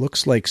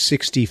 Looks like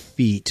 60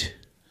 feet.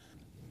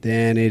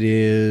 Then it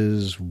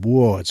is,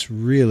 whoa, it's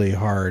really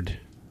hard.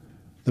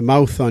 The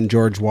mouth on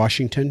George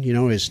Washington,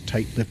 his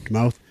tight-lipped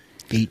mouth,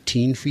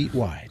 18 feet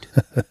wide.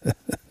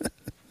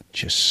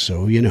 Just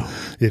so you know.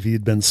 If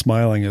he'd been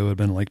smiling, it would have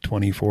been like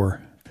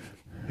 24.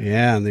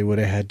 Yeah, and they would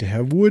have had to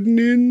have wooden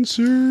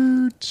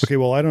inserts. Okay,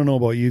 well, I don't know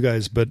about you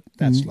guys, but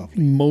That's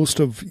lovely. most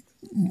of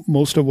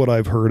what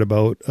I've heard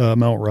about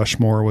Mount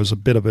Rushmore was a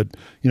bit of a,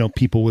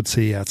 people would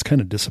say, yeah, it's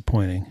kind of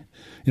disappointing.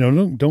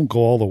 Don't go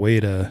all the way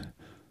to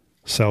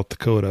South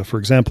Dakota. For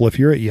example, if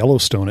you're at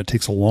Yellowstone, it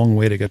takes a long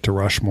way to get to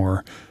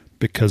Rushmore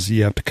because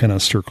you have to kind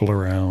of circle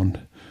around.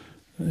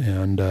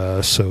 And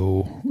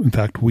so, in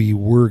fact, we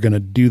were going to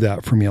do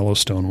that from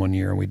Yellowstone one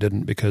year, and we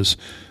didn't because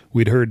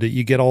we'd heard that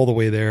you get all the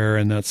way there,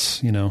 and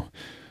that's,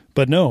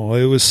 But no,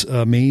 it was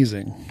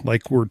amazing.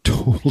 Like, we're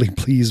totally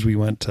pleased we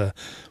went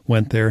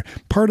there.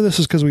 Part of this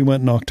is because we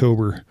went in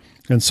October,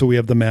 and so we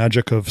have the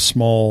magic of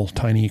small,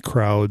 tiny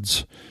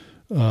crowds.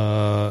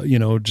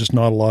 Just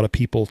not a lot of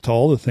people to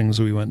all the things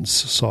we went and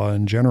saw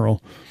in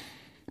general.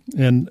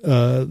 And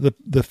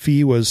the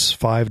fee was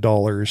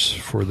 $5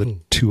 for the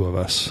two of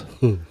us,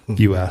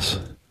 U.S.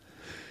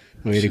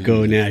 Way to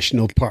go,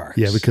 National Parks.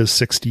 Yeah, because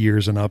 60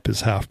 years and up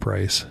is half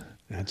price.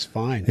 That's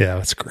fine. Yeah,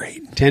 that's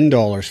great.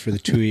 $10 for the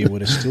two of you would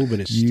have still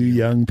been a steal. You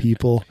young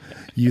people,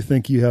 you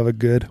think you have a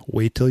good,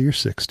 wait till you're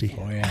 60.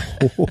 Oh, yeah.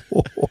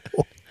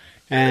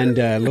 And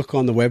look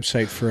on the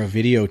website for a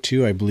video,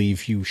 too. I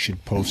believe you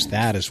should post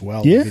that as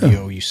well. Yeah. The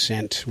video you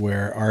sent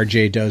where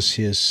RJ does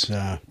his...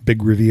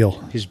 big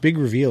reveal. His big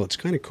reveal. It's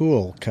kind of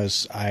cool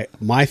because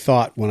my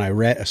thought when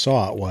I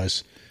saw it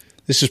was,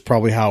 this is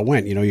probably how it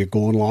went. You're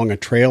going along a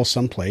trail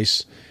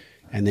someplace,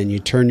 and then you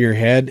turn your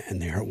head,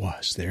 and there it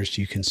was.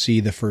 You can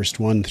see the first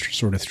one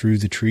sort of through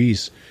the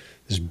trees.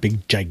 This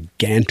big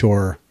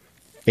gigantor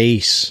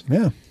face.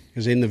 Yeah.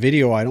 Because in the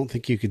video, I don't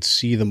think you could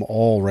see them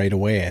all right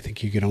away. I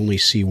think you could only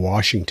see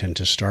Washington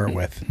to start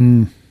with.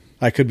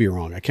 I could be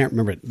wrong. I can't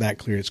remember it that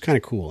clear. It's kind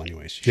of cool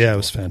anyways. Yeah, it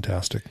was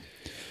fantastic.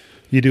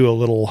 You do a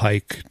little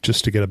hike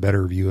just to get a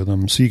better view of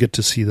them. So you get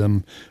to see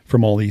them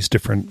from all these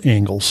different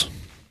angles.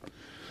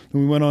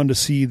 And we went on to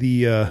see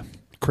the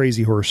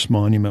Crazy Horse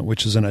Monument,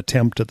 which is an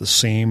attempt at the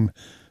same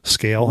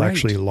scale, Right.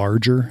 Actually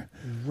larger.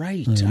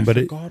 Right. But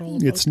I forgot all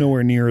about it's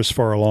nowhere near as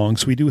far along.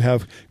 So we do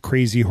have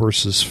Crazy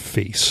Horse's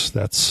face.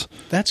 that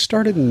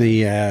started in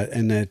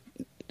the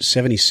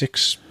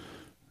 76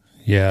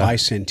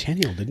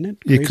 bicentennial, didn't it?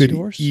 It could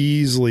Horse?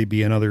 easily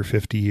be another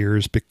 50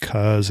 years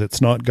because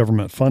it's not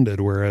government funded,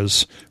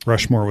 whereas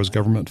Rushmore was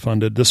government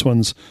funded. This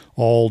one's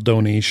all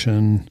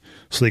donation.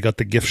 So they got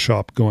the gift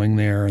shop going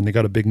there, and they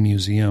got a big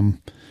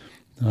museum.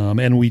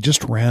 And we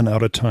just ran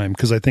out of time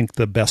because I think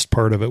the best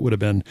part of it would have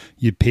been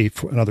you'd pay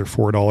for another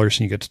 $4 and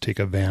you get to take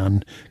a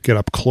van, get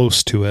up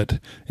close to it.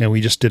 And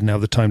we just didn't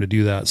have the time to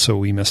do that. So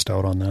we missed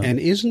out on that. And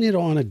isn't it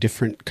on a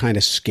different kind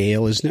of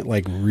scale? Isn't it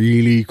like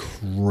really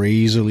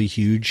crazily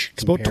huge?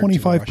 It's about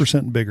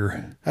 25%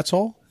 bigger. That's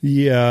all?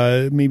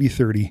 Yeah, maybe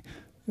 30.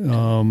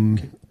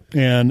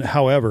 And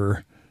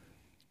however,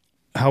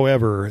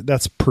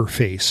 that's per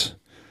face.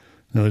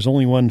 Now, there's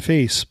only one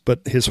face,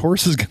 but his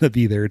horse is going to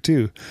be there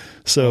too.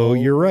 So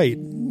you're right.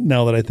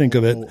 Now that I think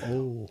of it,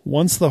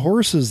 once the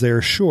horse is there,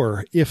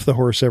 sure, if the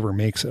horse ever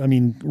makes it. I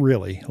mean,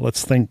 really,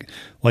 let's think,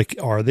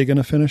 are they going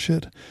to finish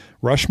it?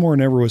 Rushmore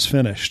never was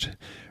finished.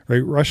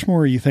 Right?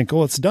 Rushmore, you think,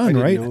 it's done,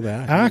 I right? didn't know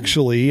that.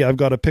 Actually, I've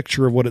got a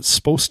picture of what it's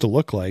supposed to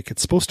look like.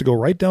 It's supposed to go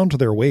right down to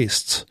their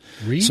waists.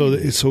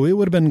 Really? So it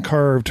would have been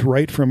carved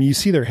right from, you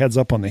see their heads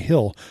up on the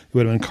hill, it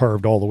would have been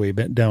carved all the way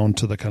down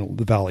to the kind of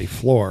the valley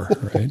floor,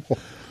 right?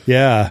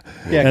 Yeah.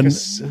 And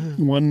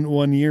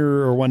one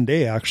year or one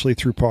day, actually,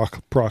 through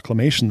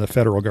proclamation, the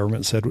federal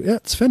government said, yeah,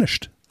 it's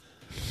finished.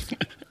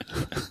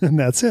 And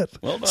that's it.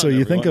 Well done, so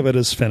you think of everyone. it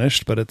as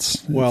finished, but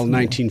it's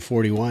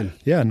 1941.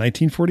 Yeah,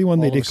 1941,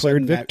 they All of a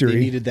declared sudden, victory. They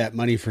needed that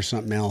money for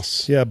something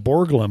else. Yeah,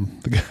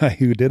 Borglum, the guy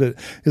who did it,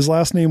 his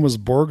last name was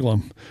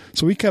Borglum.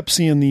 So we kept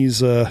seeing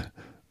these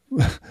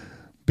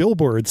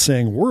billboards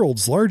saying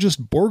world's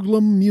largest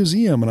Borglum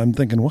museum. And I'm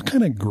thinking, what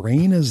kind of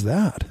grain is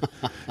that?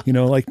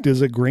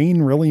 Does a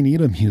grain really need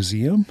a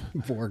museum?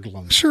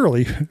 Borglum.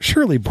 Surely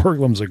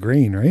Borglum's a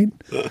grain, right?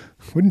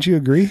 Wouldn't you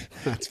agree?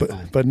 That's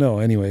fine. But no,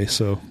 anyway,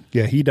 so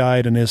yeah, he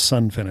died and his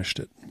son finished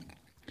it.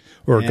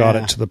 Or got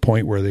it to the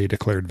point where they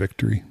declared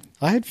victory.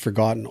 I had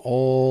forgotten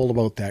all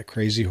about that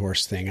Crazy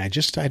Horse thing. I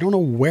don't know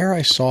where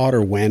I saw it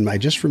or when. I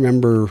just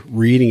remember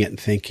reading it and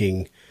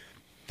thinking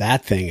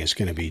that thing is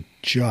going to be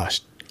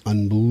just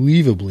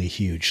unbelievably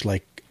huge.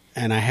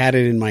 And I had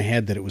it in my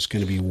head that it was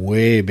going to be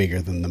way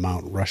bigger than the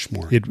Mount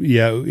Rushmore.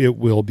 It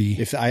will be.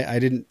 If I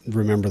didn't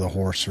remember the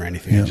horse or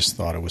anything, Yeah. I just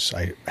thought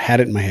I had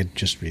it in my head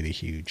just really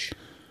huge.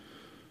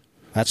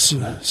 That's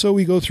So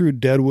we go through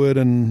Deadwood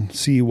and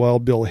see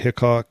Wild Bill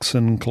Hickox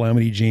and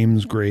Calamity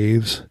James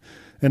graves.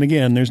 And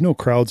again, there's no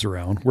crowds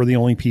around. We're the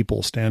only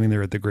people standing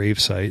there at the grave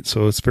site,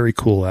 so it's very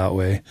cool that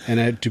way.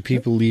 And do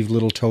people leave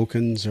little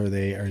tokens, or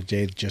they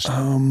just?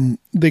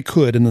 They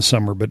could in the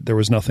summer, but there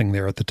was nothing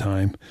there at the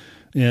time.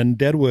 And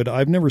Deadwood,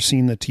 I've never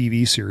seen the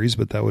TV series,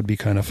 but that would be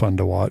kind of fun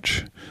to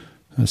watch.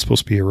 It's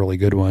supposed to be a really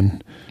good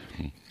one.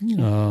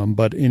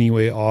 But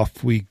anyway,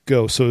 off we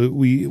go. So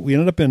we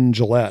ended up in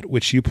Gillette,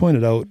 which you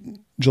pointed out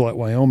Gillette,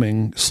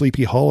 Wyoming,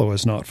 Sleepy Hollow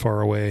is not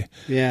far away.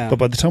 Yeah. But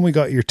by the time we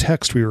got your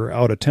text, we were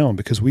out of town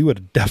because we would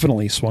have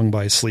definitely swung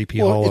by Sleepy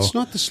Hollow. It's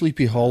not the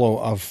Sleepy Hollow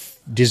of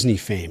Disney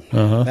fame.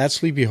 That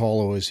Sleepy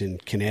Hollow is in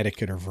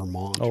Connecticut or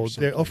Vermont. Oh,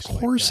 of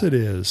course it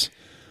is.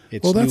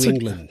 It's New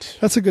England.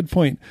 That's a good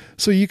point.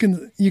 So you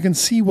can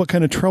see what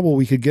kind of trouble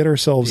we could get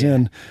ourselves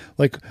in.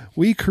 Like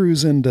we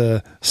cruise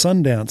into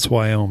Sundance,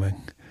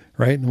 Wyoming,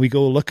 right? And we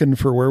go looking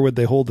for where would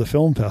they hold the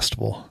film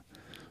festival.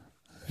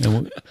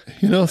 And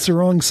it's the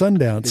wrong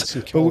Sundance. It's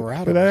in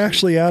Colorado. But I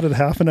actually added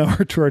half an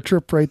hour to our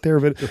trip right there.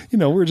 But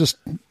we're just,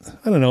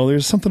 I don't know.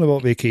 There's something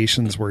about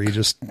vacations where you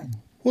just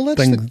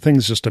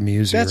things just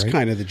amuse you. That's right?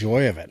 kind of the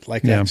joy of it.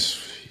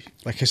 That's.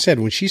 Like I said,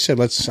 when she said,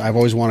 I've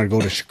always wanted to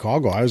go to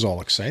Chicago, I was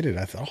all excited.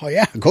 I thought, oh,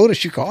 yeah, go to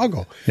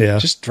Chicago. Yeah.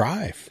 Just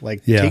drive.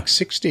 Take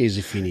 6 days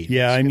if you need.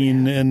 Yeah, I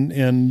mean,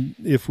 and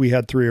if we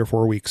had 3 or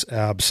 4 weeks,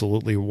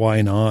 absolutely,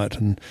 why not?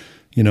 And,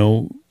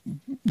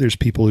 there's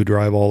people who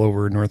drive all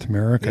over North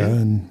America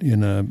and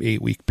in a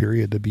 8-week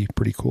period, that'd be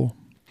pretty cool.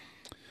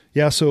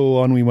 Yeah, so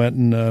on we went,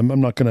 and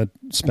I'm not going to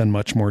spend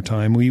much more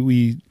time.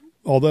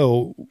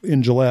 Although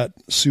in Gillette,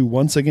 Sue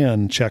once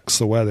again checks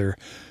the weather.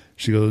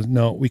 She goes,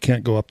 no, we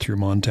can't go up through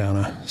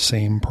Montana.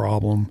 Same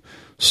problem.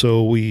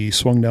 So we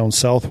swung down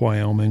South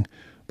Wyoming.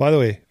 By the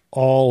way,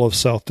 all of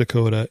South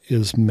Dakota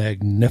is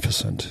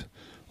magnificent.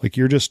 Like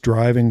you're just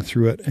driving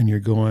through it and you're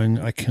going,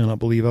 I cannot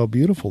believe how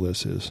beautiful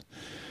this is.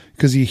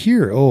 Because you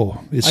hear,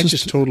 I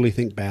just totally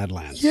think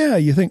Badlands. Yeah,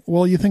 you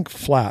think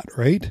flat,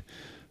 right?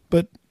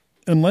 But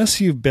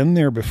unless you've been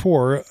there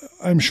before,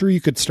 I'm sure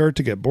you could start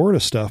to get bored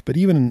of stuff. But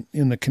even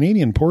in the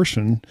Canadian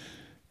portion,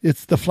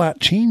 it's the flat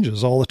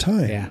changes all the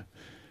time. Yeah.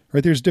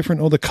 Right, there's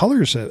different. The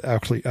colors have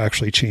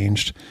actually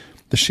changed.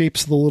 The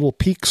shapes of the little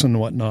peaks and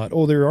whatnot.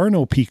 There are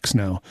no peaks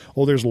now.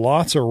 there's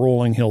lots of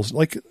rolling hills.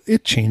 Like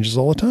it changes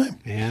all the time.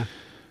 Yeah.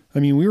 I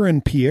mean, we were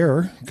in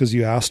Pierre because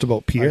you asked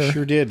about Pierre. I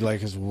sure did.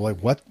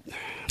 What?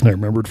 I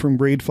remembered from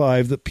grade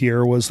 5 that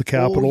Pierre was the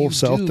capital of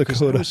South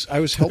Dakota. I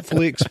was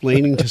helpfully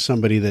explaining to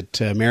somebody that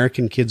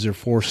American kids are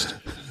forced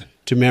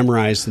to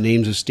memorize the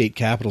names of state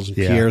capitals, and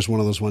Pierre is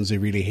one of those ones they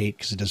really hate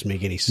because it doesn't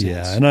make any sense.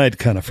 Yeah, and I'd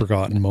kind of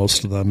forgotten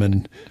most of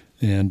them,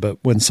 but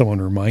when someone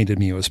reminded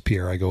me it was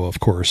Pierre, I go, of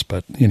course.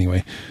 But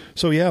anyway,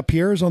 so yeah,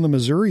 Pierre's on the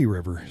Missouri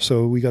River.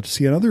 So we got to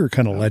see another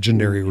kind of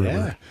legendary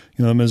river.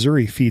 The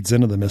Missouri feeds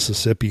into the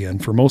Mississippi,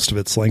 and for most of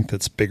its length,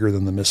 it's bigger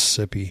than the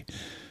Mississippi.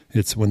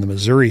 It's when the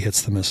Missouri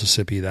hits the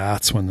Mississippi,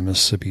 that's when the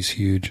Mississippi's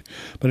huge.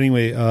 But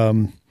anyway,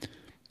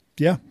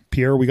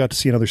 Pierre, we got to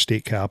see another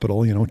state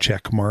capital,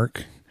 check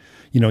mark.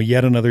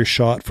 Yet another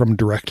shot from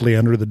directly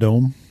under the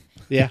dome.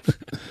 Yeah.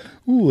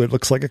 Ooh, it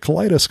looks like a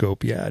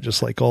kaleidoscope. Yeah,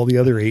 just like all the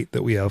other 8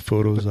 that we have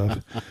photos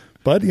of.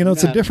 But,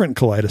 it's a different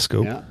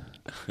kaleidoscope. Yeah.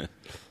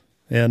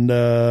 And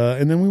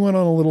then we went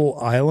on a little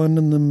island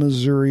in the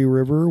Missouri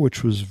River,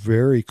 which was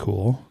very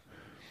cool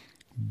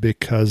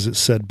because it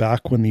said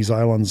back when these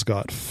islands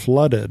got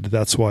flooded,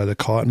 that's why the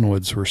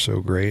cottonwoods were so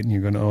great. And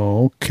you're going,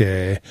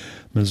 okay,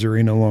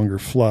 Missouri no longer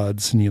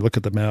floods. And you look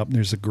at the map, and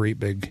there's a great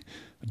big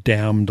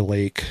dammed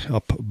lake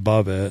up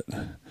above it.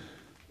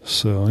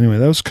 So anyway,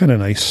 that was kind of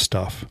nice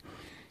stuff.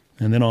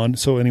 And then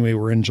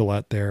we're in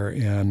Gillette there,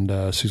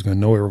 and Sue's going,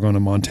 no way, we're going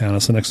to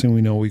Montana. So next thing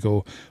we know, we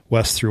go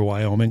west through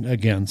Wyoming.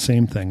 Again,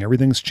 same thing.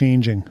 Everything's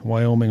changing.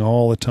 Wyoming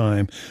all the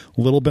time.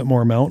 A little bit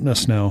more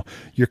mountainous now.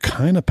 You're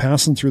kind of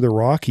passing through the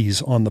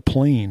Rockies on the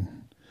plain.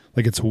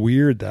 Like it's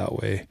weird that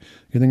way.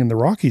 You're thinking the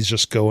Rockies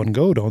just go and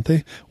go, don't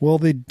they? Well,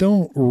 they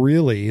don't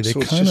really. They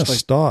kind of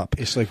stop.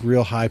 It's like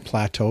real high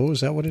plateau. Is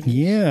that what it is?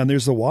 Yeah, and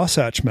there's the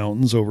Wasatch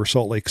Mountains over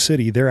Salt Lake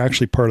City. They're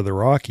actually part of the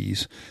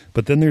Rockies.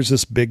 But then there's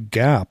this big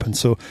gap. And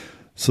so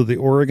the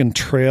Oregon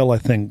Trail, I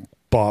think,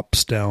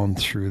 bops down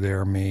through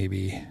there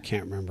maybe.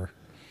 Can't remember.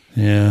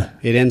 Yeah.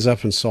 It ends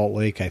up in Salt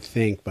Lake, I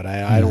think, but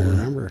I don't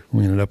remember.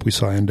 We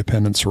saw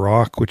Independence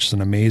Rock, which is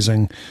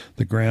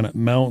the granite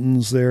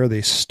mountains there.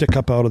 They stick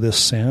up out of this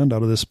sand,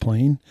 out of this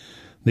plain.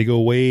 They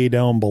go way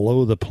down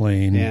below the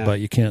plain,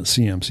 but you can't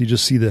see them. So you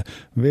just see the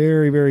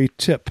very, very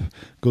tip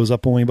goes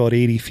up only about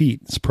 80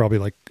 feet. It's probably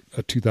like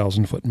a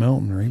 2,000-foot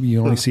mountain, right?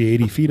 You only see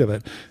 80 feet of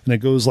it. And it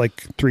goes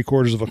like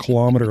 3/4 of a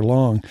kilometer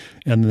long.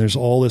 And there's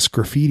all this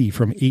graffiti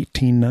from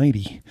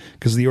 1890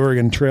 because the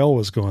Oregon Trail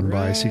was going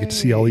by. So you get to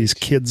see all these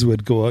kids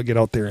would go out, get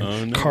out there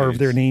and carve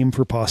their name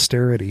for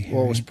posterity.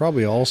 Well, it was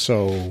probably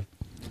also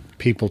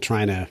people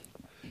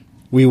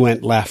we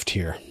went left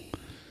here.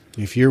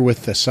 If you're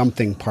with the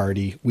something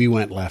party, we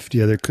went left.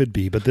 Yeah, there could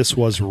be, but this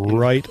was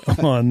right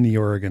on the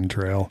Oregon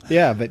Trail.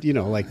 Yeah, but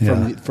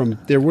from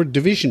there were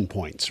division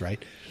points,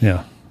 right?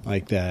 Yeah.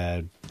 Like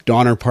the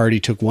Donner Party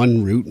took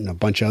one route and a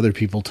bunch of other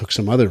people took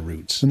some other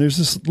routes. And there's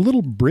this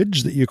little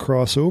bridge that you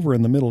cross over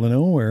in the middle of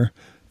nowhere.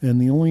 And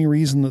the only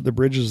reason that the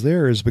bridge is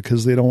there is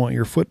because they don't want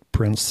your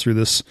footprints through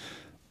this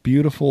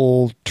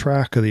beautiful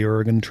track of the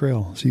Oregon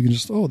Trail. So you can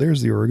just,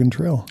 there's the Oregon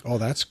Trail. Oh,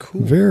 that's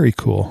cool. Very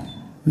cool.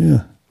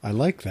 Yeah. I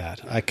like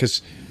that.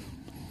 Because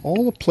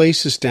all the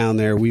places down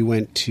there we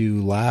went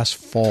to last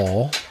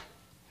fall,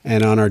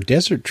 And on our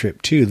desert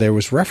trip, too, there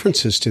was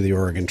references to the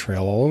Oregon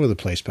Trail all over the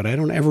place, but I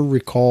don't ever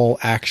recall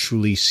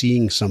actually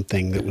seeing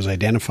something that was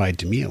identified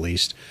to me, at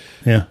least,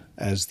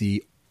 as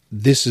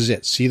this is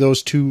it. See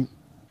those two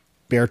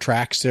bare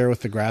tracks there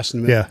with the grass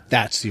in the middle? Yeah.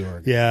 That's the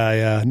Oregon.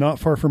 Yeah. Not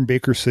far from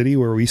Baker City,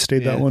 where we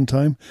stayed that one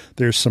time.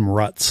 There's some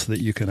ruts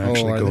that you can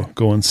actually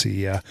go and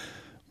see, yeah.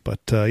 But,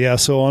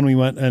 so on we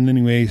went. And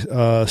anyway,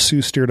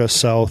 Sue steered us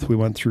south. We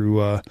went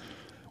through...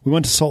 we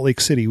went to Salt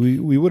Lake City.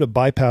 We would have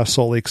bypassed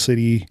Salt Lake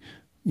City,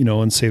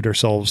 and saved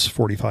ourselves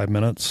 45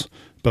 minutes.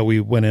 But we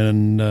went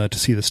in to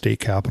see the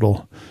state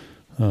capital,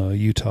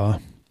 Utah.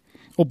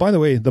 Oh, by the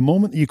way, the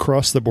moment you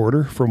cross the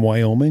border from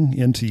Wyoming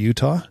into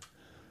Utah,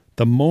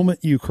 the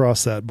moment you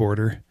cross that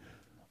border,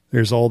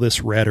 there's all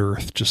this red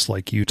earth, just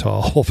like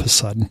Utah all of a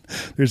sudden.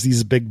 There's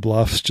these big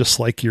bluffs, just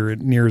like you're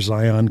near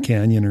Zion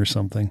Canyon or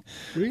something.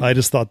 Really? I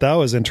just thought that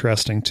was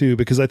interesting, too,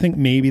 because I think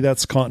maybe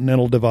that's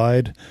Continental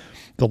Divide.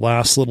 The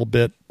last little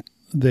bit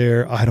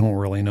there, I don't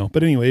really know.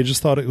 But anyway, I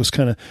just thought it was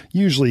kind of,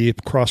 usually you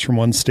cross from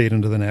one state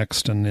into the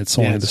next, and it's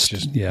only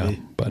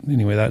But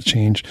anyway, that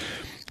changed.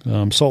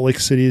 Salt Lake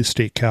City, the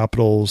state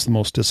capital, is the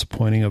most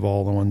disappointing of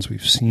all the ones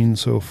we've seen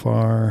so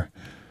far.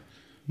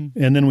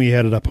 And then we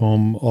headed up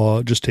home,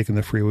 just taking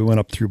the freeway. We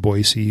went up through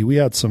Boise. We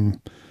had some,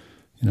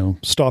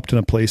 stopped in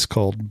a place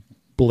called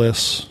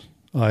Bliss,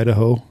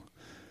 Idaho,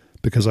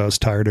 because I was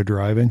tired of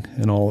driving,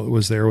 and all it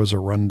was there was a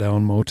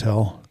rundown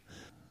motel.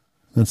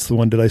 That's the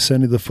one. Did I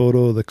send you the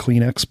photo of the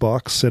Kleenex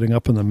box sitting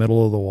up in the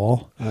middle of the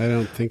wall? I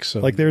don't think so.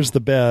 Like, there's the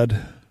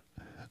bed.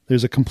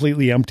 There's a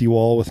completely empty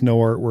wall with no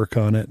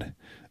artwork on it.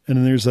 And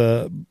then there's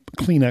a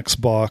Kleenex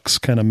box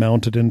kind of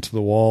mounted into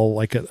the wall,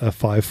 like at a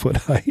 5-foot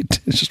height.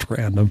 It's just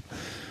random.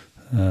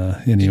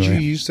 Anyway. Did you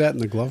use that in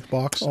the glove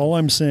box? All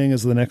I'm saying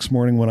is the next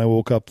morning when I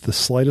woke up, the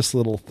slightest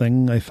little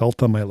thing I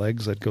felt on my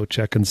legs, I'd go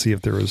check and see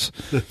if there was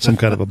some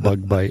kind of a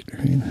bug bite.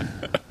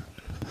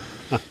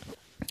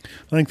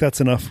 I think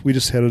that's enough. We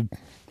just headed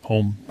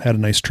home, had a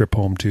nice trip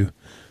home too.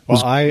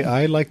 Well,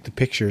 I liked the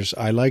pictures.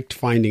 I liked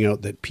finding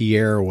out that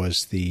Pierre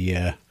was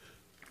the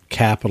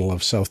capital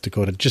of South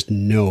Dakota. Just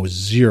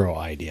zero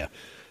idea.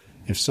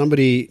 If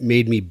somebody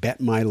made me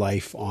bet my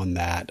life on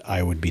that,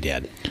 I would be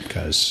dead,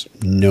 because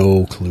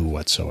no clue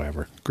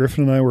whatsoever.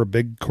 Griffin and I were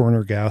big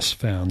Corner Gas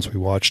fans. We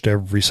watched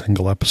every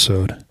single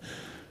episode.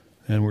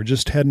 And we're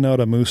just heading out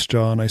of Moose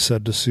Jaw, and I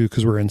said to Sue,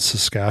 because we're in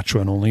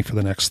Saskatchewan only for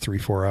the next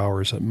 3-4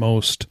 hours at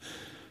most,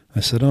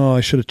 I said,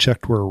 I should have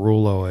checked where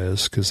Rollo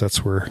is, because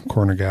that's where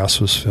Corner Gas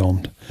was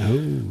filmed.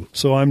 Oh.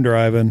 So I'm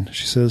driving.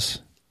 She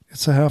says,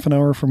 it's a half an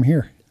hour from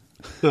here.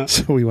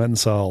 So we went and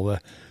saw all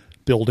the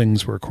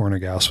buildings where Corner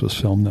Gas was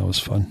filmed. That was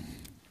fun.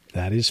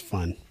 That is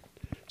fun.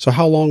 So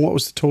how long, what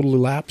was the total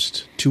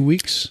elapsed? 2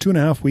 weeks?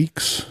 2.5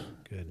 weeks.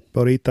 Good.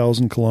 About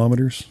 8,000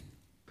 kilometers.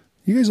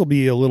 You guys will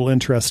be a little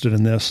interested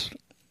in this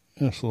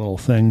little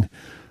thing.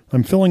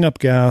 I'm filling up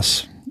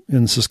gas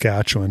in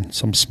Saskatchewan,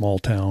 some small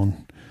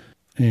town.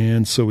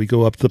 And so we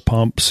go up to the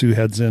pump. Sue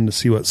heads in to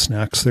see what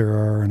snacks there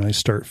are, and I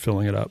start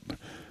filling it up.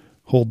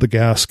 Hold the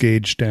gas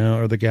gauge down,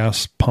 or the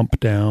gas pump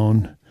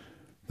down,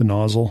 the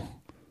nozzle,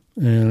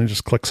 and it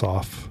just clicks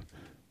off.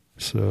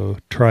 So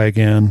try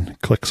again,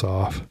 clicks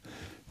off.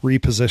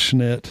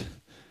 Reposition it,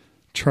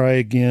 try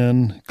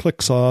again,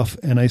 clicks off,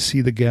 and I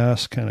see the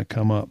gas kind of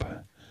come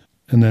up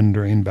and then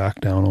drain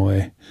back down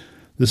away.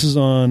 This is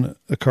on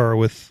a car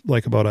with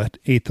like about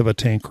 1/8 of a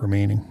tank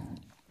remaining.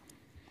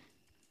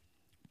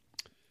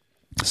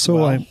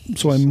 So I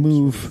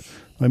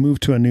move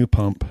to a new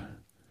pump.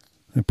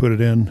 I put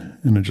it in,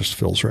 and it just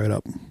fills right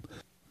up.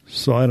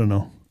 So I don't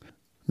know.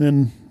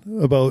 Then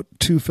about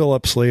 2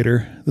 fill-ups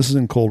later, this is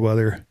in cold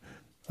weather,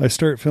 I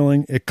start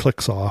filling, it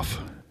clicks off.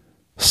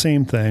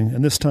 Same thing,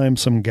 and this time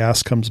some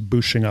gas comes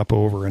booshing up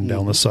over and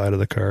down the side of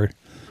the car.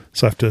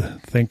 So I have to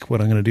think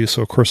what I'm going to do.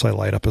 So, of course, I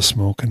light up a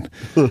smoke. And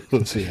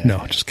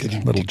no, just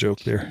kidding. Little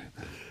joke there.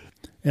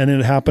 And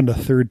it happened a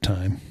third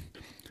time.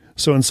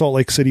 So in Salt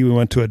Lake City, we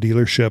went to a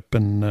dealership,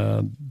 and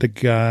the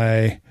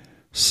guy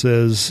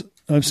says,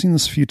 I've seen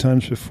this a few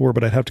times before,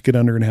 but I'd have to get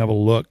under and have a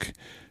look.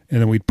 And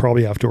then we'd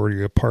probably have to order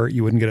you a part.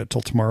 You wouldn't get it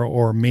till tomorrow,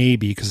 or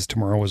maybe, because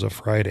tomorrow was a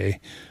Friday,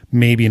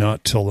 maybe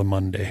not till the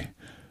Monday.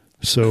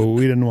 So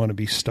we didn't want to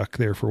be stuck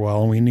there for a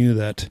while. And we knew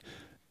that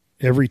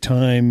every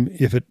time,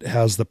 if it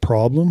has the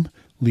problem,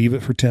 leave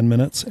it for 10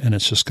 minutes and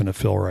it's just going to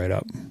fill right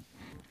up.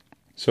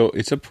 So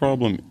it's a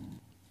problem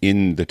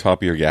in the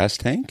top of your gas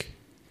tank?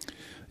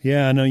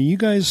 Yeah, now you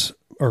guys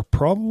are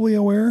probably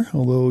aware,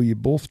 although you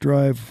both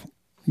drive,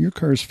 your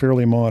car is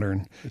fairly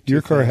modern.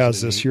 Your car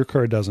has this, your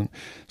car doesn't.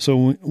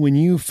 So when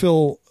you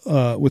fill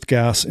with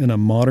gas in a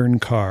modern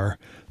car,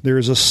 there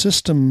is a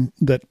system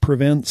that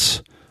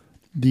prevents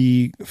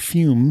the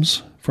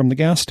fumes from the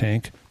gas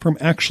tank from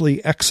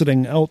actually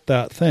exiting out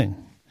that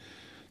thing.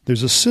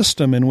 There's a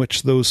system in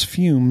which those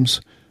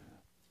fumes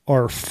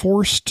are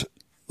forced,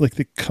 like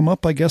they come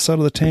up, I guess, out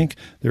of the tank.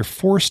 They're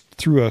forced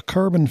through a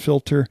carbon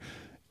filter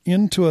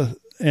into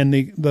and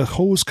the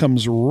hose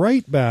comes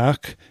right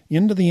back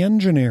into the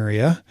engine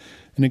area,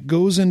 and it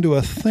goes into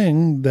a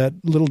thing that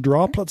little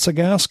droplets of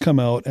gas come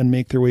out and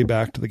make their way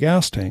back to the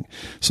gas tank.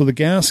 So the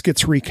gas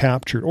gets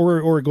recaptured,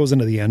 or it goes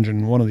into the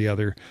engine, one or the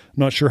other. I'm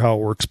not sure how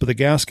it works, but the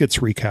gas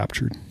gets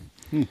recaptured.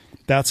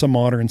 That's a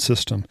modern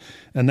system,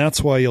 and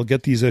that's why you'll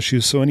get these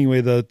issues. So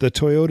anyway, the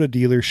Toyota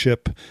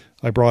dealership,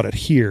 I brought it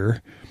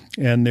here,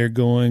 and they're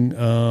going,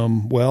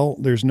 well,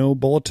 there's no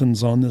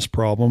bulletins on this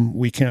problem.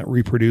 We can't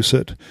reproduce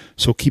it,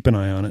 so keep an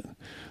eye on it.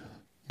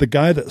 The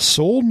guy that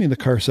sold me the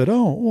car said,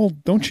 oh, well,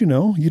 don't you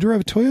know? You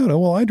drive a Toyota.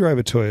 Well, I drive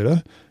a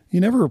Toyota.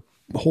 You never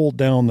hold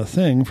down the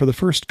thing. For the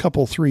first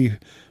couple, 3-4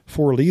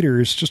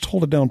 liters, just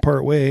hold it down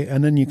part way,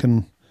 and then you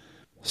can...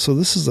 So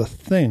this is a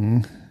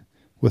thing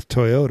with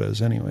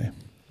Toyotas anyway.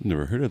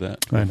 Never heard of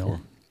that before. I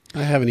know.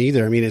 I haven't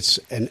either. I mean, it's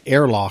an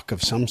airlock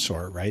of some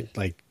sort, right?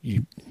 Like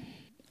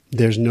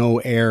there's no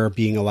air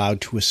being allowed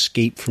to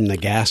escape from the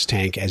gas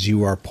tank as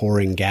you are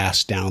pouring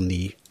gas down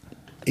the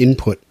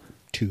input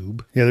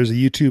tube. Yeah, there's a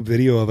YouTube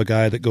video of a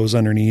guy that goes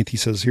underneath. He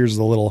says, here's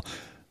the little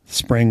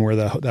spring where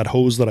that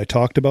hose that I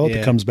talked about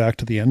that comes back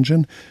to the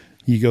engine.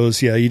 He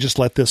goes, yeah, you just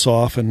let this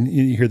off and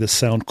you hear this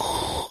sound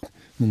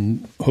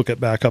and hook it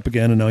back up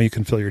again, and now you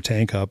can fill your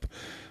tank up.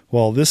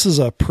 Well, this is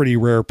a pretty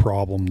rare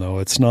problem, though.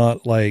 It's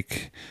not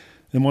like...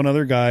 And one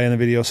other guy in the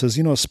video says,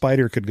 a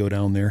spider could go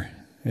down there.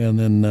 And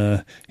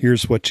then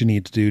here's what you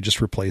need to do.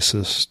 Just replace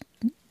this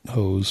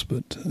hose.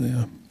 But,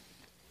 yeah.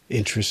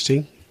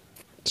 Interesting.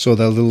 So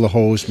the little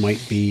hose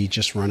might be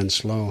just running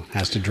slow.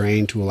 Has to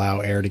drain to allow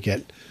air to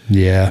get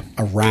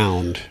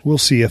around. We'll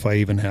see if I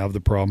even have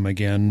the problem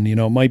again.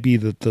 It might be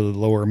that the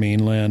lower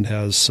mainland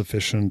has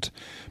sufficient...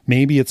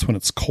 Maybe it's when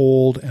it's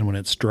cold and when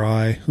it's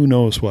dry. Who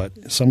knows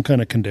what? Some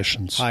kind of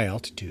conditions. High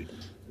altitude.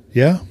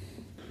 Yeah.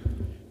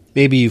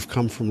 Maybe you've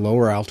come from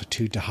lower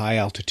altitude to high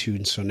altitude,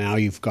 and so now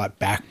you've got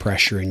back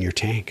pressure in your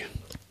tank.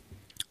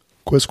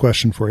 Quiz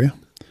question for you.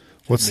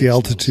 What's the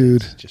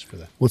altitude? Just for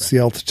that. What's the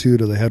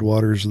altitude of the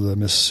headwaters of the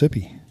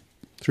Mississippi?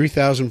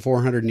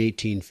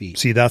 3,418 feet.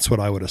 See, that's what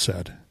I would have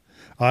said.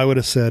 I would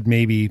have said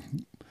maybe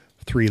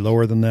 3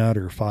 lower than that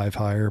or 5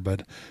 higher,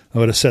 but I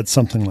would have said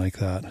something like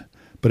that.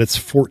 But it's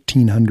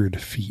 1,400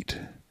 feet.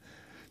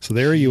 So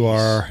there you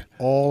are.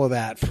 All of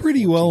that.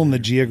 Pretty well in the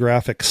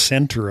geographic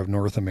center of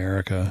North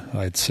America,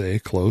 I'd say,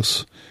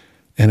 close.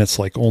 And it's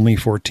like only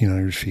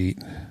 1,400 feet.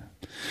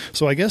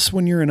 So I guess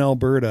when you're in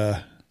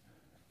Alberta,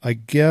 I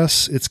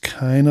guess it's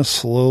kind of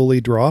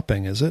slowly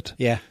dropping, is it?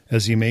 Yeah.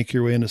 As you make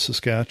your way into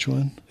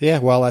Saskatchewan? Yeah,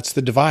 well, that's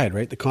the divide,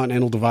 right? The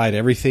continental divide.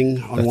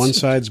 Everything on one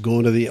side's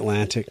going to the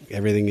Atlantic.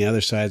 Everything the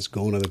other side's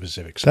going to the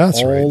Pacific. So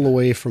that's right. All the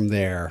way from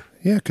there.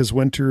 Yeah, because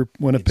Winnipeg...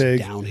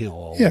 It's downhill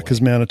all the way. Yeah, because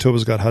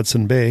Manitoba's got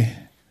Hudson Bay.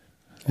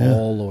 Yeah.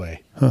 All the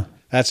way. Huh.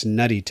 That's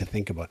nutty to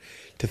think about.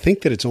 To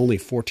think that it's only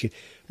 14... I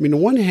mean,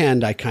 on one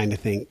hand, I kind of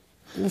think,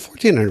 well,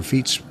 1,400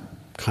 feet's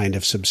kind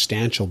of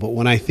substantial. But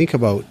when I think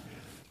about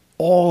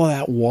all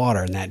that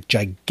water and that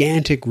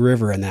gigantic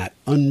river and that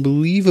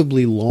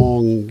unbelievably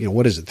long,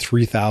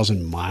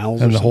 3,000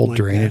 miles and or the whole like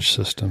drainage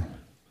system.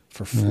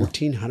 For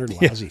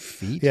 1,400 lousy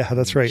feet? Yeah,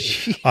 that's right.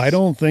 Jeez. I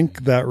don't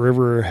think that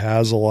river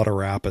has a lot of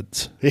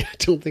rapids. Yeah, I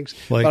don't think so.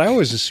 Like, but I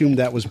always assumed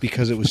that was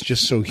because it was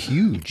just so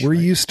huge. We're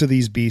used to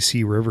these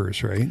BC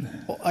rivers, right?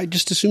 Well, I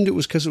just assumed it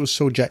was because it was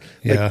so giant.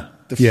 Yeah.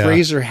 The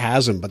Fraser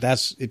has them, but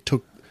it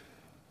took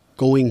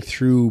going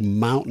through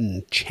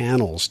mountain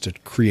channels to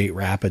create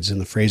rapids in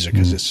the Fraser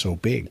because it's so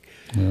big.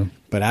 Yeah.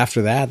 But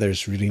after that,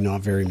 there's really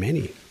not very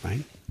many,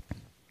 right?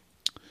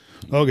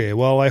 Okay,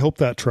 well, I hope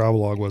that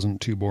travelogue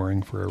wasn't too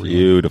boring for everyone.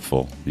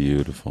 Beautiful,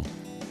 beautiful.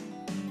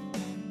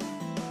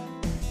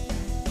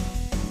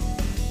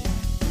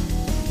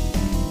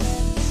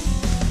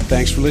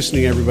 Thanks for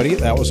listening, everybody.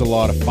 That was a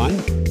lot of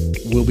fun.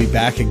 We'll be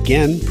back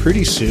again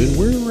pretty soon.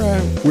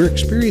 We're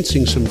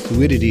experiencing some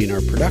fluidity in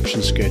our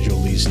production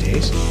schedule these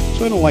days,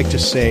 so I don't like to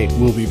say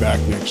we'll be back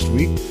next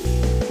week,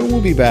 but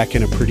we'll be back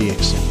in a pretty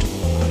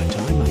acceptable amount of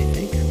time, I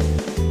think.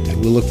 And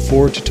we'll look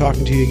forward to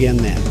talking to you again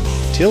then.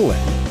 Till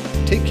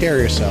then, take care of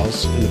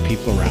yourselves and the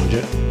people around you,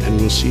 and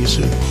we'll see you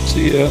soon.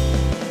 See ya.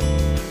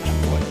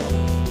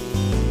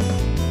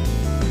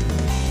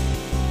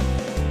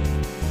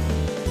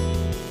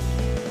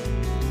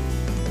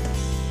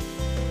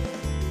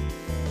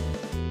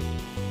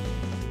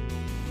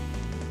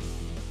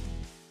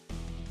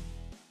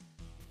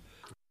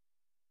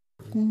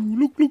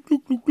 Look, look,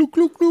 look, look, look,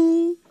 look,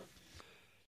 look.